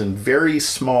cells in very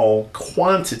small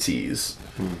quantities,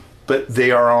 but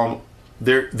they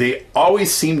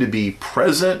always seem to be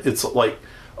present. It's like,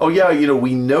 oh yeah, you know,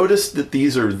 we noticed that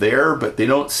these are there, but they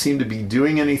don't seem to be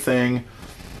doing anything.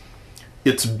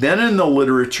 It's been in the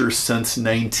literature since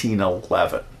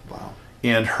 1911. Wow.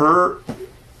 And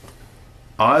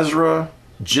Azra,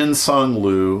 Jinsong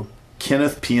Liu,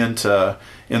 Kenneth Pienta,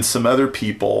 and some other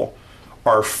people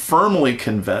are firmly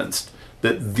convinced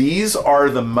that these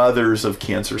are the mothers of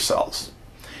cancer cells,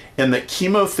 and that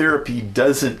chemotherapy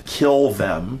doesn't kill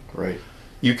them. Right.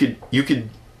 You could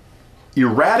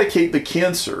eradicate the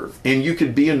cancer and you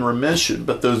could be in remission,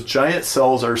 but those giant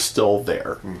cells are still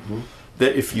there.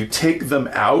 That if you take them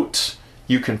out,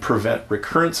 you can prevent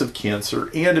recurrence of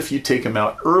cancer, and if you take them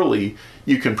out early,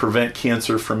 you can prevent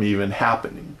cancer from even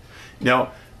happening. Now,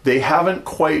 they haven't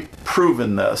quite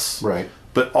proven this, right,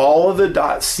 but all of the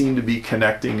dots seem to be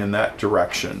connecting in that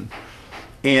direction.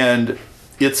 And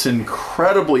it's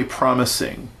incredibly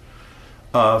promising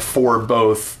for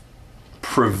both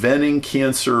preventing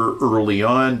cancer early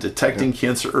on, detecting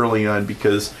cancer early on,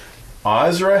 because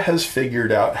Azra has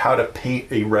figured out how to paint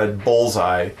a red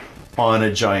bullseye on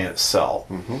a giant cell.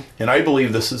 And I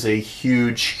believe this is a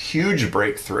huge, huge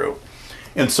breakthrough.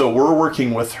 And so we're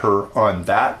working with her on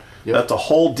that. That's a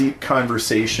whole deep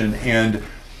conversation. And,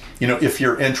 you know, if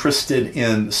you're interested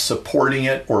in supporting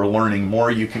it or learning more,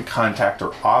 you can contact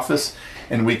our office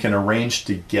and we can arrange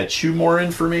to get you more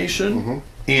information.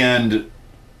 And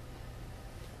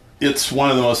it's one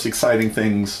of the most exciting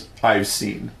things I've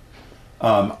seen.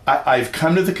 I've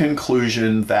come to the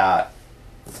conclusion that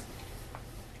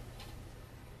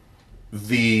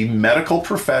the medical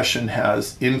profession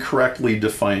has incorrectly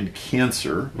defined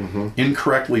cancer,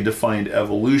 incorrectly defined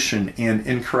evolution, and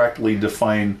incorrectly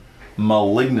defined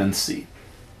malignancy.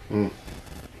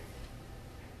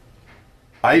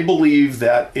 I believe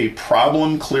that a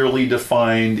problem clearly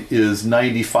defined is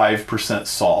 95%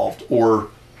 solved, or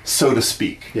so to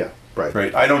speak. Yeah, right.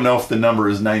 Right. I don't know if the number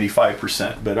is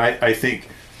 95%, but I think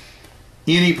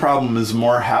any problem is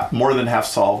more than half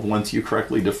solved once you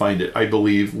correctly defined it. I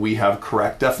believe we have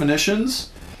correct definitions,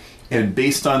 and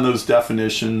based on those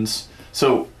definitions,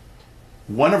 so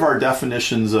one of our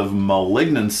definitions of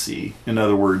malignancy, in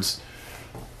other words,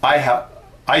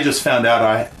 I just found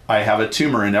out I have a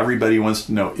tumor, and everybody wants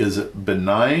to know, is it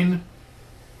benign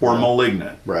or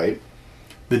malignant? Right.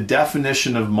 The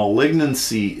definition of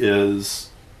malignancy is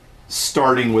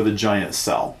starting with a giant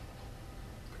cell.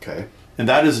 Okay. And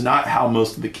that is not how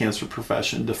most of the cancer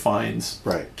profession defines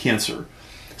cancer.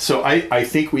 So I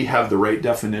think we have the right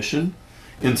definition.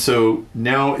 And so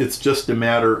now it's just a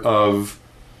matter of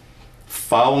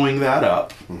following that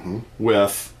up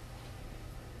with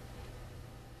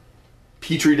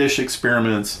petri dish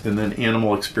experiments, and then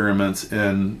animal experiments,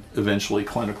 and eventually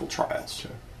clinical trials.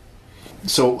 Okay.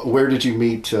 So where did you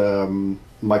meet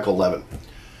Michael Levin?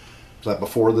 Was that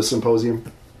before the symposium?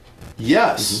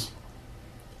 Yes.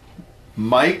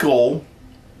 Michael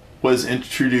was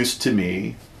introduced to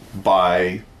me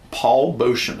by Paul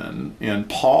Boschman, and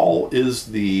Paul is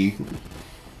the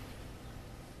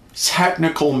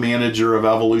technical manager of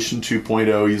Evolution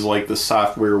 2.0. He's like the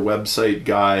software website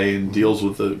guy and deals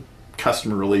with the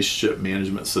customer relationship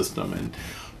management system. And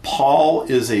Paul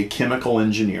is a chemical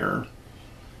engineer,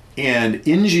 and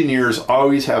engineers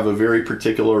always have a very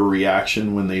particular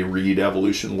reaction when they read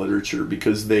evolution literature,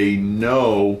 because they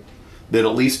know that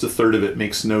at least a third of it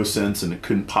makes no sense and it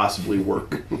couldn't possibly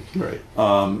work. Right.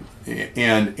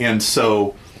 And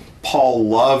so Paul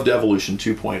loved Evolution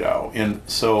 2.0. And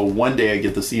so one day I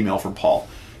get this email from Paul: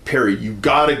 Perry, you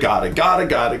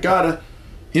gotta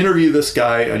interview this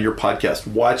guy on your podcast.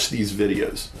 Watch these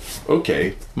videos.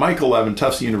 Okay, Michael Levin,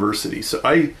 Tufts University. So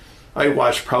I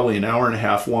watched probably an 1.5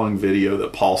 hour long video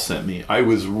that Paul sent me. I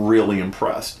was really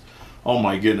impressed. Oh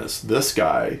my goodness, this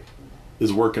guy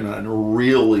is working on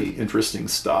really interesting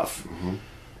stuff.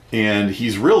 And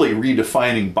he's really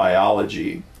redefining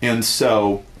biology. And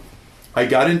so I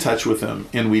got in touch with him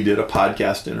and we did a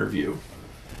podcast interview.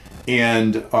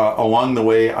 And along the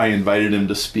way, I invited him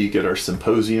to speak at our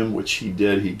symposium, which he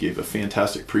did. He gave a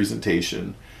fantastic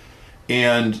presentation.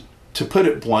 And to put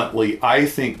it bluntly, I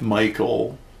think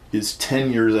Michael is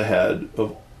 10 years ahead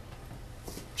of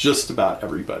just about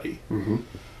everybody.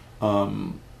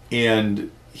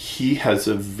 And he has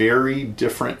a very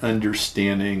different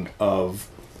understanding of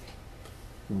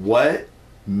what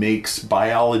makes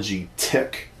biology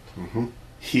tick.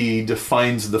 He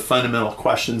defines the fundamental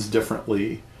questions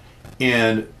differently.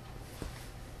 And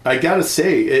I gotta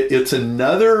say, it's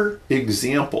another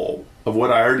example of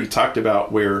what I already talked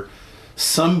about, where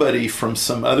somebody from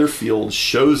some other field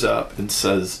shows up and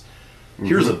says,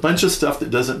 here's a bunch of stuff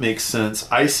that doesn't make sense.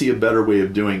 I see a better way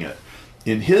of doing it.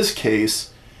 In his case,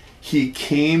 he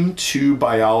came to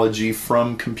biology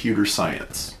from computer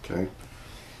science. Okay.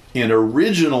 And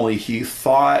originally he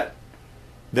thought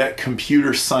that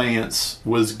computer science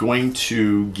was going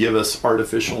to give us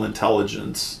artificial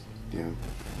intelligence. Yeah.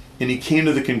 And he came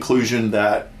to the conclusion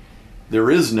that there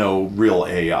is no real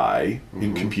AI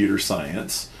in computer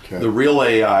science. Okay. The real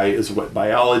AI is what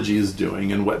biology is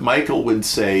doing. And what Michael would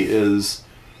say is,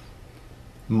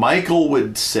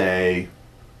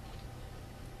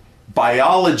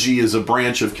 biology is a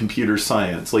branch of computer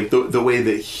science, like the way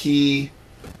that he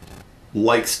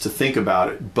likes to think about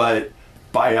it. But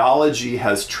biology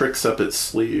has tricks up its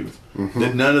sleeve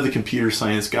that none of the computer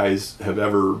science guys have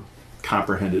ever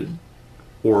comprehended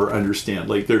or understand.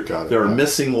 Like there are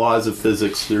missing laws of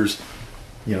physics. There's,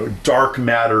 dark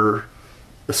matter,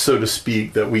 so to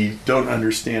speak, that we don't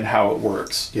understand how it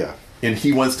works. Yeah. And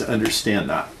he wants to understand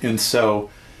that. And so,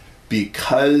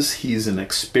 because he's an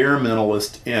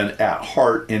experimentalist and at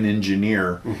heart an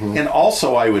engineer, and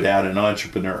also I would add an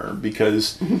entrepreneur,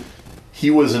 because he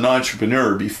was an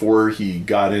entrepreneur before he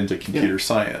got into computer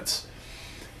science.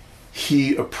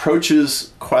 He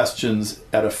approaches questions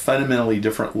at a fundamentally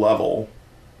different level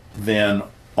than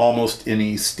almost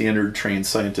any standard trained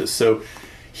scientist. So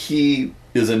he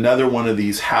is another one of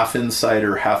these half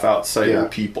insider, half outsider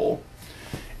people.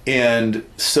 And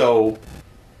so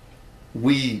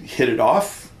we hit it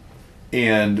off,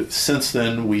 and since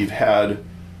then we've had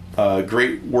a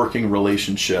great working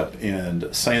relationship,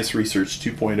 and Science Research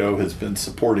 2.0 has been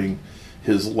supporting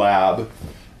his lab.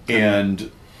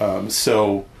 And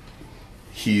so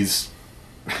he's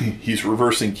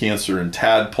reversing cancer in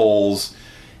tadpoles.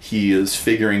 He is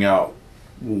figuring out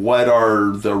what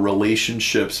are the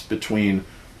relationships between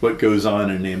what goes on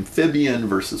in an amphibian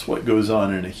versus what goes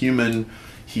on in a human.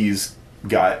 He's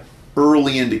got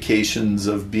early indications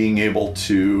of being able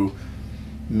to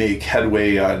make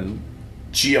headway on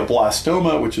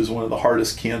glioblastoma, which is one of the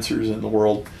hardest cancers in the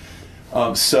world.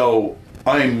 So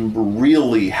I'm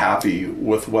really happy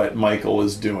with what Michael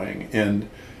is doing. And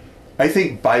I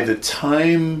think by the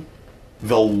time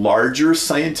the larger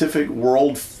scientific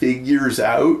world figures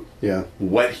out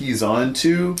what he's on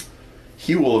to,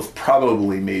 he will have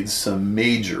probably made some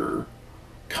major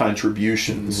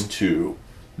contributions to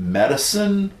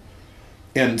medicine.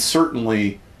 And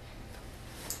certainly,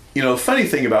 the funny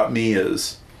thing about me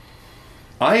is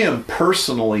I am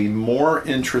personally more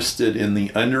interested in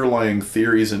the underlying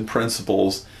theories and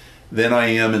principles than I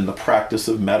am in the practice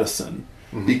of medicine,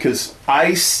 because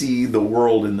I see the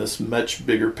world in this much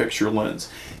bigger picture lens.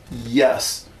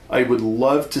 Yes, I would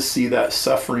love to see that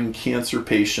suffering cancer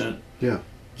patient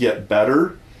get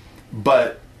better,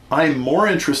 but I'm more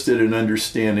interested in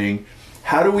understanding,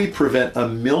 how do we prevent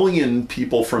 1 million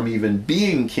people from even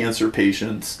being cancer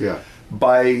patients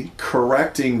by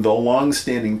correcting the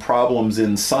long-standing problems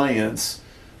in science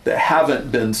that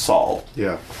haven't been solved?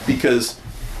 Yeah. Because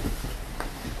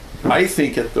I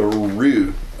think at the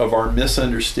root of our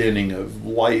misunderstanding of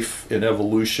life and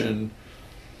evolution,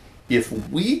 if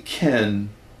we can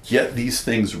get these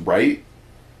things right,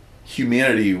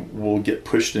 humanity will get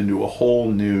pushed into a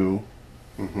whole new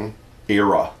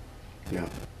era. Yeah.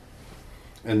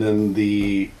 And then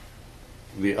the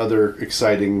other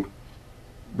exciting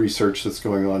research that's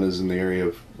going on is in the area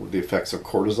of the effects of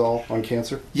cortisol on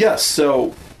cancer. Yes.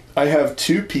 So I have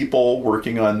 2 people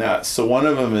working on that. So one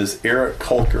of them is Eric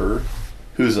Kulker,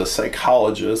 who's a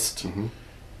psychologist,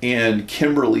 and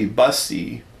Kimberly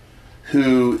Bussey,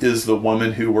 who is the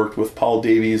woman who worked with Paul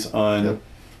Davies on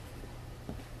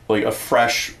like a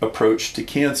fresh approach to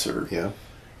cancer. Yeah.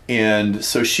 And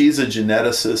so she's a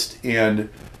geneticist, and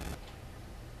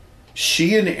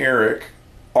she and Eric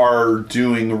are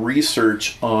doing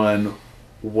research on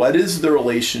what is the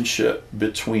relationship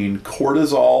between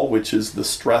cortisol, which is the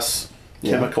stress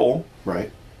chemical,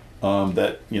 right?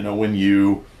 That, you know, when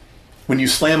you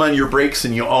slam on your brakes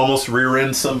and you almost rear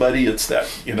end somebody, it's that,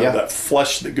 you know, that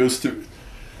flush that goes through.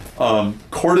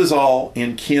 Cortisol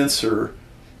and cancer,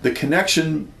 the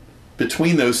connection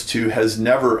between those two has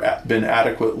never been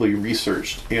adequately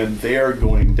researched, and they are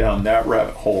going down that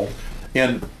rabbit hole.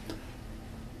 And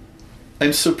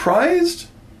I'm surprised,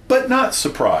 but not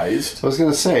surprised. I was going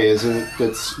to say,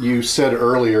 you said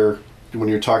earlier when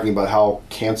you're talking about how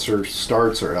cancer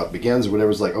starts or how it begins or whatever,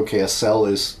 it's like, okay, a cell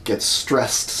gets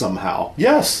stressed somehow.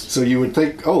 Yes. So you would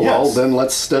think, well, then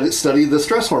let's study the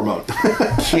stress hormone.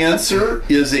 Cancer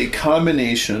is a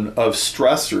combination of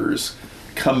stressors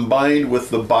combined with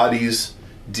the body's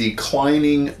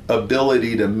declining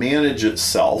ability to manage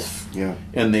itself. Yeah.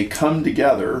 And they come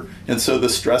together. And so the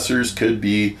stressors could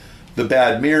be the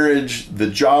bad marriage, the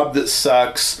job that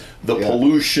sucks, the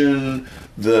pollution,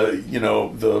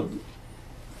 the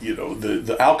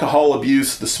alcohol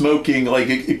abuse, the smoking. Like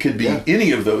it could be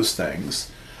any of those things.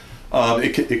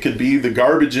 It could be the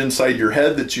garbage inside your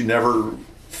head that you never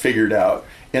figured out,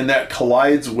 and that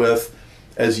collides with,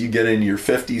 as you get in your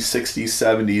 50s, 60s,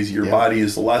 70s, your body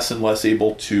is less and less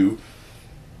able to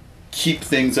keep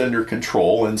things under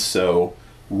control, and so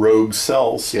rogue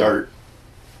cells start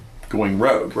going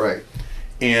rogue. Right.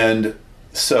 And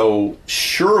so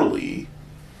surely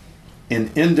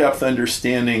an in-depth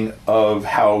understanding of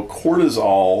how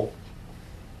cortisol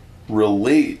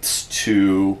relates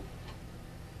to,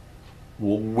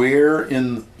 well, where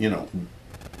in,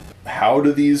 how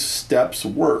do these steps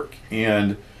work?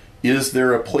 And is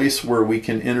there a place where we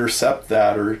can intercept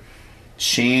that or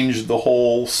change the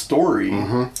whole story?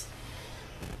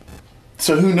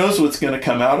 So who knows what's going to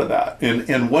come out of that?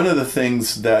 And one of the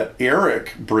things that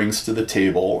Eric brings to the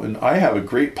table, and I have a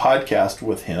great podcast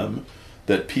with him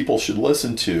that people should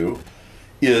listen to,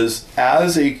 is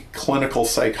as a clinical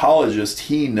psychologist,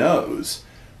 he knows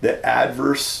that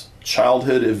adverse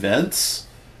childhood events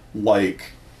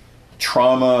like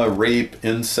trauma, rape,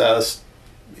 incest,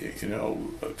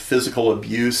 physical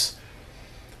abuse,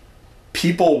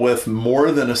 people with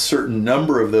more than a certain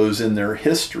number of those in their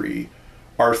history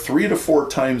are 3 to 4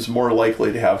 times more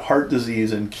likely to have heart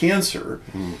disease and cancer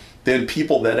than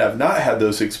people that have not had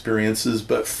those experiences.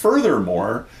 But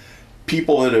furthermore,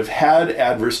 people that have had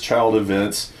adverse child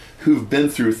events who've been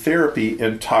through therapy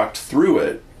and talked through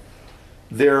it,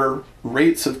 their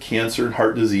rates of cancer and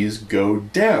heart disease go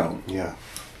down. Yeah.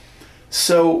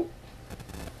 So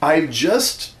I've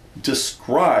just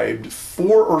described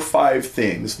 4 or 5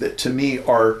 things that to me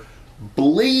are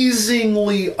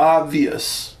blazingly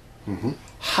obvious,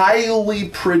 highly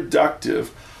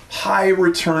productive, high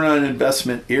return on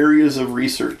investment areas of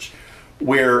research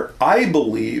where I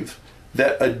believe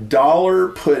that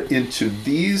 $1 put into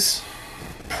these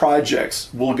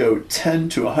projects will go 10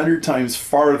 to 100 times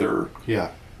farther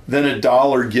than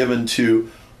 $1 given to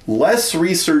less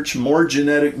research, more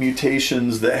genetic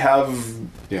mutations that have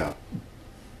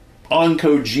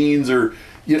oncogenes or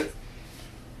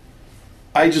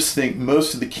I just think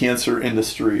most of the cancer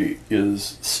industry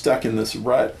is stuck in this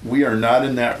rut. We are not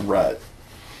in that rut,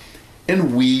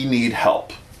 and we need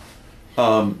help.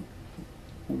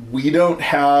 We don't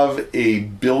have a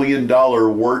 $1 billion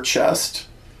war chest.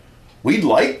 We'd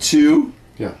like to.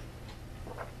 Yeah.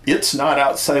 It's not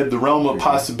outside the realm of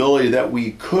possibility that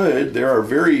we could. There are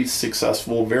very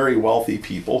successful, very wealthy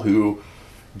people who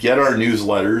get our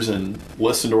newsletters and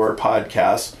listen to our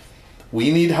podcasts. We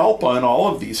need help on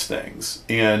all of these things.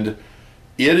 And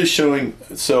it is showing,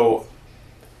 so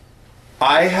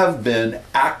I have been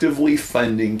actively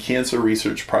funding cancer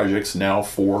research projects now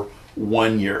for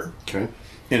 1 year. Okay.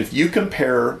 And if you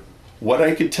compare what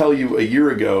I could tell you a year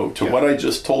ago to what I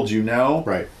just told you now,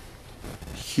 Right.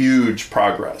 huge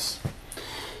progress.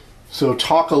 So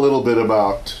talk a little bit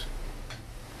about,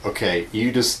 okay,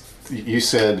 you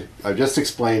said, I've just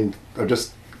explained, a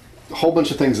whole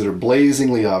bunch of things that are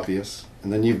blazingly obvious,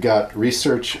 and then you've got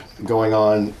research going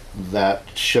on that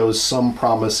shows some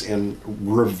promise in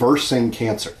reversing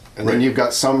cancer. And then you've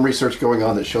got some research going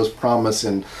on that shows promise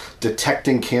in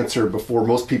detecting cancer before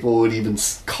most people would even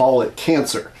call it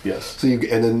cancer. Yes. So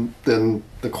and then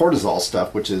the cortisol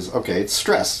stuff, which is, okay, it's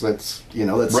stress. That's,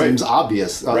 that seems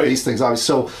obvious. These things obvious.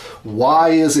 So why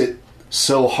is it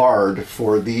so hard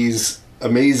for these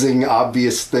amazing,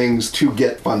 obvious things to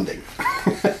get funding?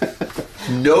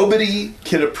 Nobody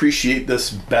can appreciate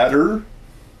this better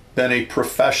than a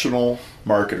professional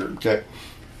marketer. Okay.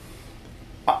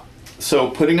 So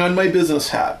putting on my business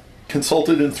hat,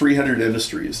 consulted in 300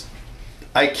 industries,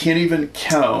 I can't even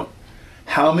count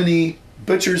how many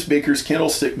butchers, bakers,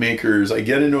 candlestick makers, I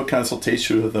get into a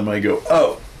consultation with them, I go,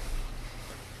 oh,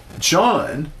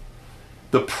 John,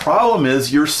 the problem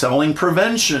is you're selling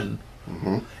prevention.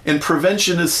 Mm-hmm. And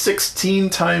prevention is 16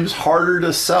 times harder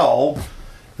to sell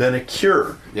than a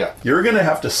cure. Yeah. You're going to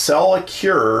have to sell a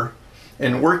cure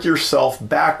and work yourself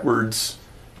backwards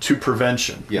to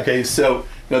prevention. Yeah. Okay, so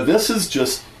now this is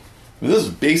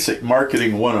basic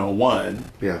marketing 101.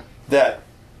 Yeah. That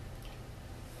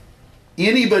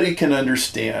anybody can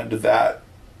understand that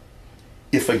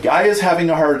if a guy is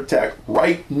having a heart attack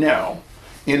right now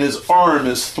and his arm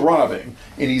is throbbing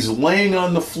and he's laying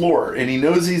on the floor and he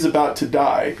knows he's about to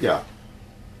die,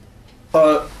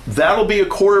 that'll be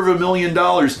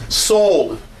 $250,000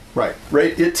 sold. Right.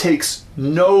 Right? It takes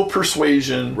no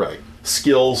persuasion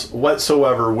skills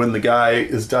whatsoever when the guy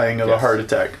is dying of a heart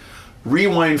attack.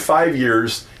 Rewind 5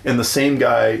 years and the same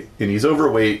guy, and he's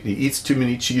overweight, he eats too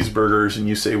many cheeseburgers, and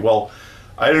you say, well,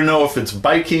 I don't know if it's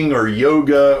biking or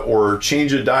yoga or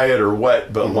change of diet or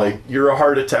what, but like, you're a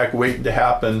heart attack waiting to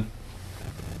happen.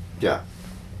 Yeah.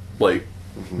 Like,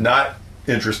 not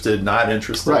interested.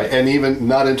 Right, and even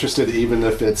not interested, even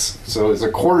if it's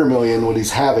 $250,000 when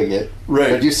he's having it. Right.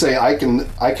 But you say, I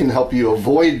can help you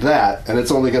avoid that, and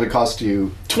it's only going to cost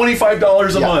you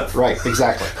 $25 a month. Right,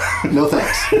 exactly. No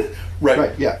thanks.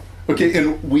 Right. Yeah. Okay,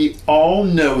 and we all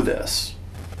know this,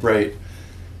 right?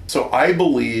 So I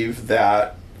believe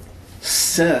that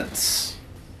since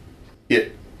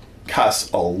it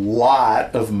costs a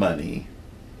lot of money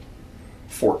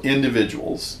for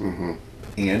individuals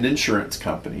and insurance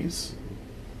companies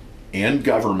and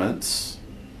governments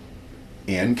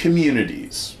and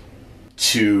communities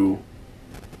to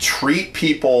treat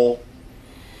people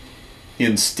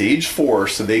in stage 4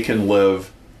 so they can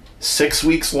live 6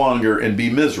 weeks longer and be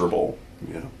miserable,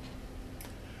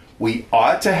 we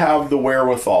ought to have the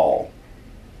wherewithal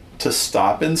to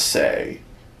stop and say,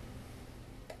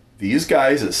 these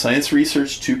guys at Science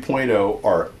Research 2.0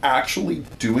 are actually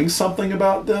doing something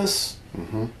about this,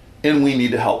 and we need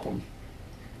to help them.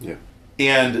 Yeah.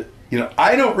 And,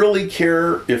 I don't really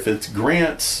care if it's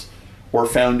grants or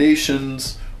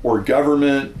foundations or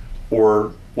government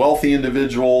or wealthy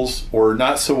individuals or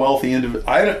not so wealthy individuals.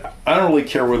 I don't really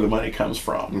care where the money comes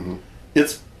from.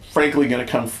 It's frankly going to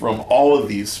come from all of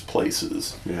these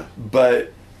places. Yeah.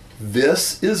 But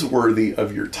this is worthy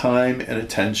of your time and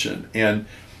attention. And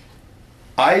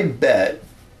I bet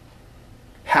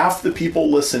half the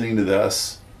people listening to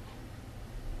this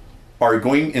are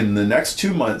going, in the next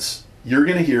 2 months, you're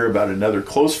going to hear about another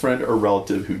close friend or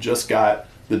relative who just got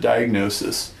the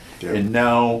diagnosis, and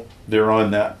now they're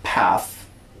on that path.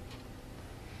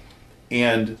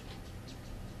 And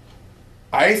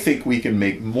I think we can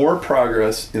make more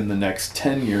progress in the next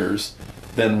 10 years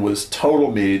than was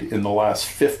total made in the last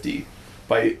 50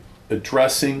 by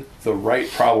addressing the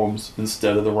right problems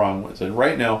instead of the wrong ones. And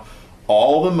right now,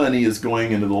 all the money is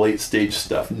going into the late stage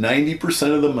stuff.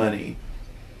 90% of the money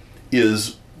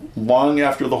is long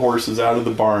after the horse is out of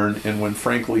the barn and when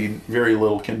frankly very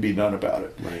little can be done about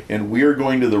it. Right. And we are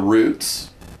going to the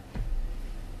roots.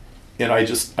 And I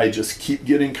just keep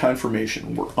getting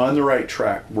confirmation. We're on the right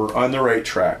track. We're on the right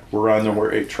track. We're on the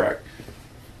right track.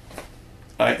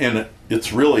 And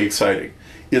it's really exciting.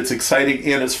 It's exciting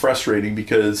and it's frustrating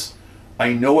because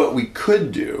I know what we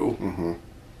could do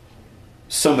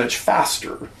so much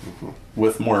faster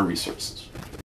with more resources.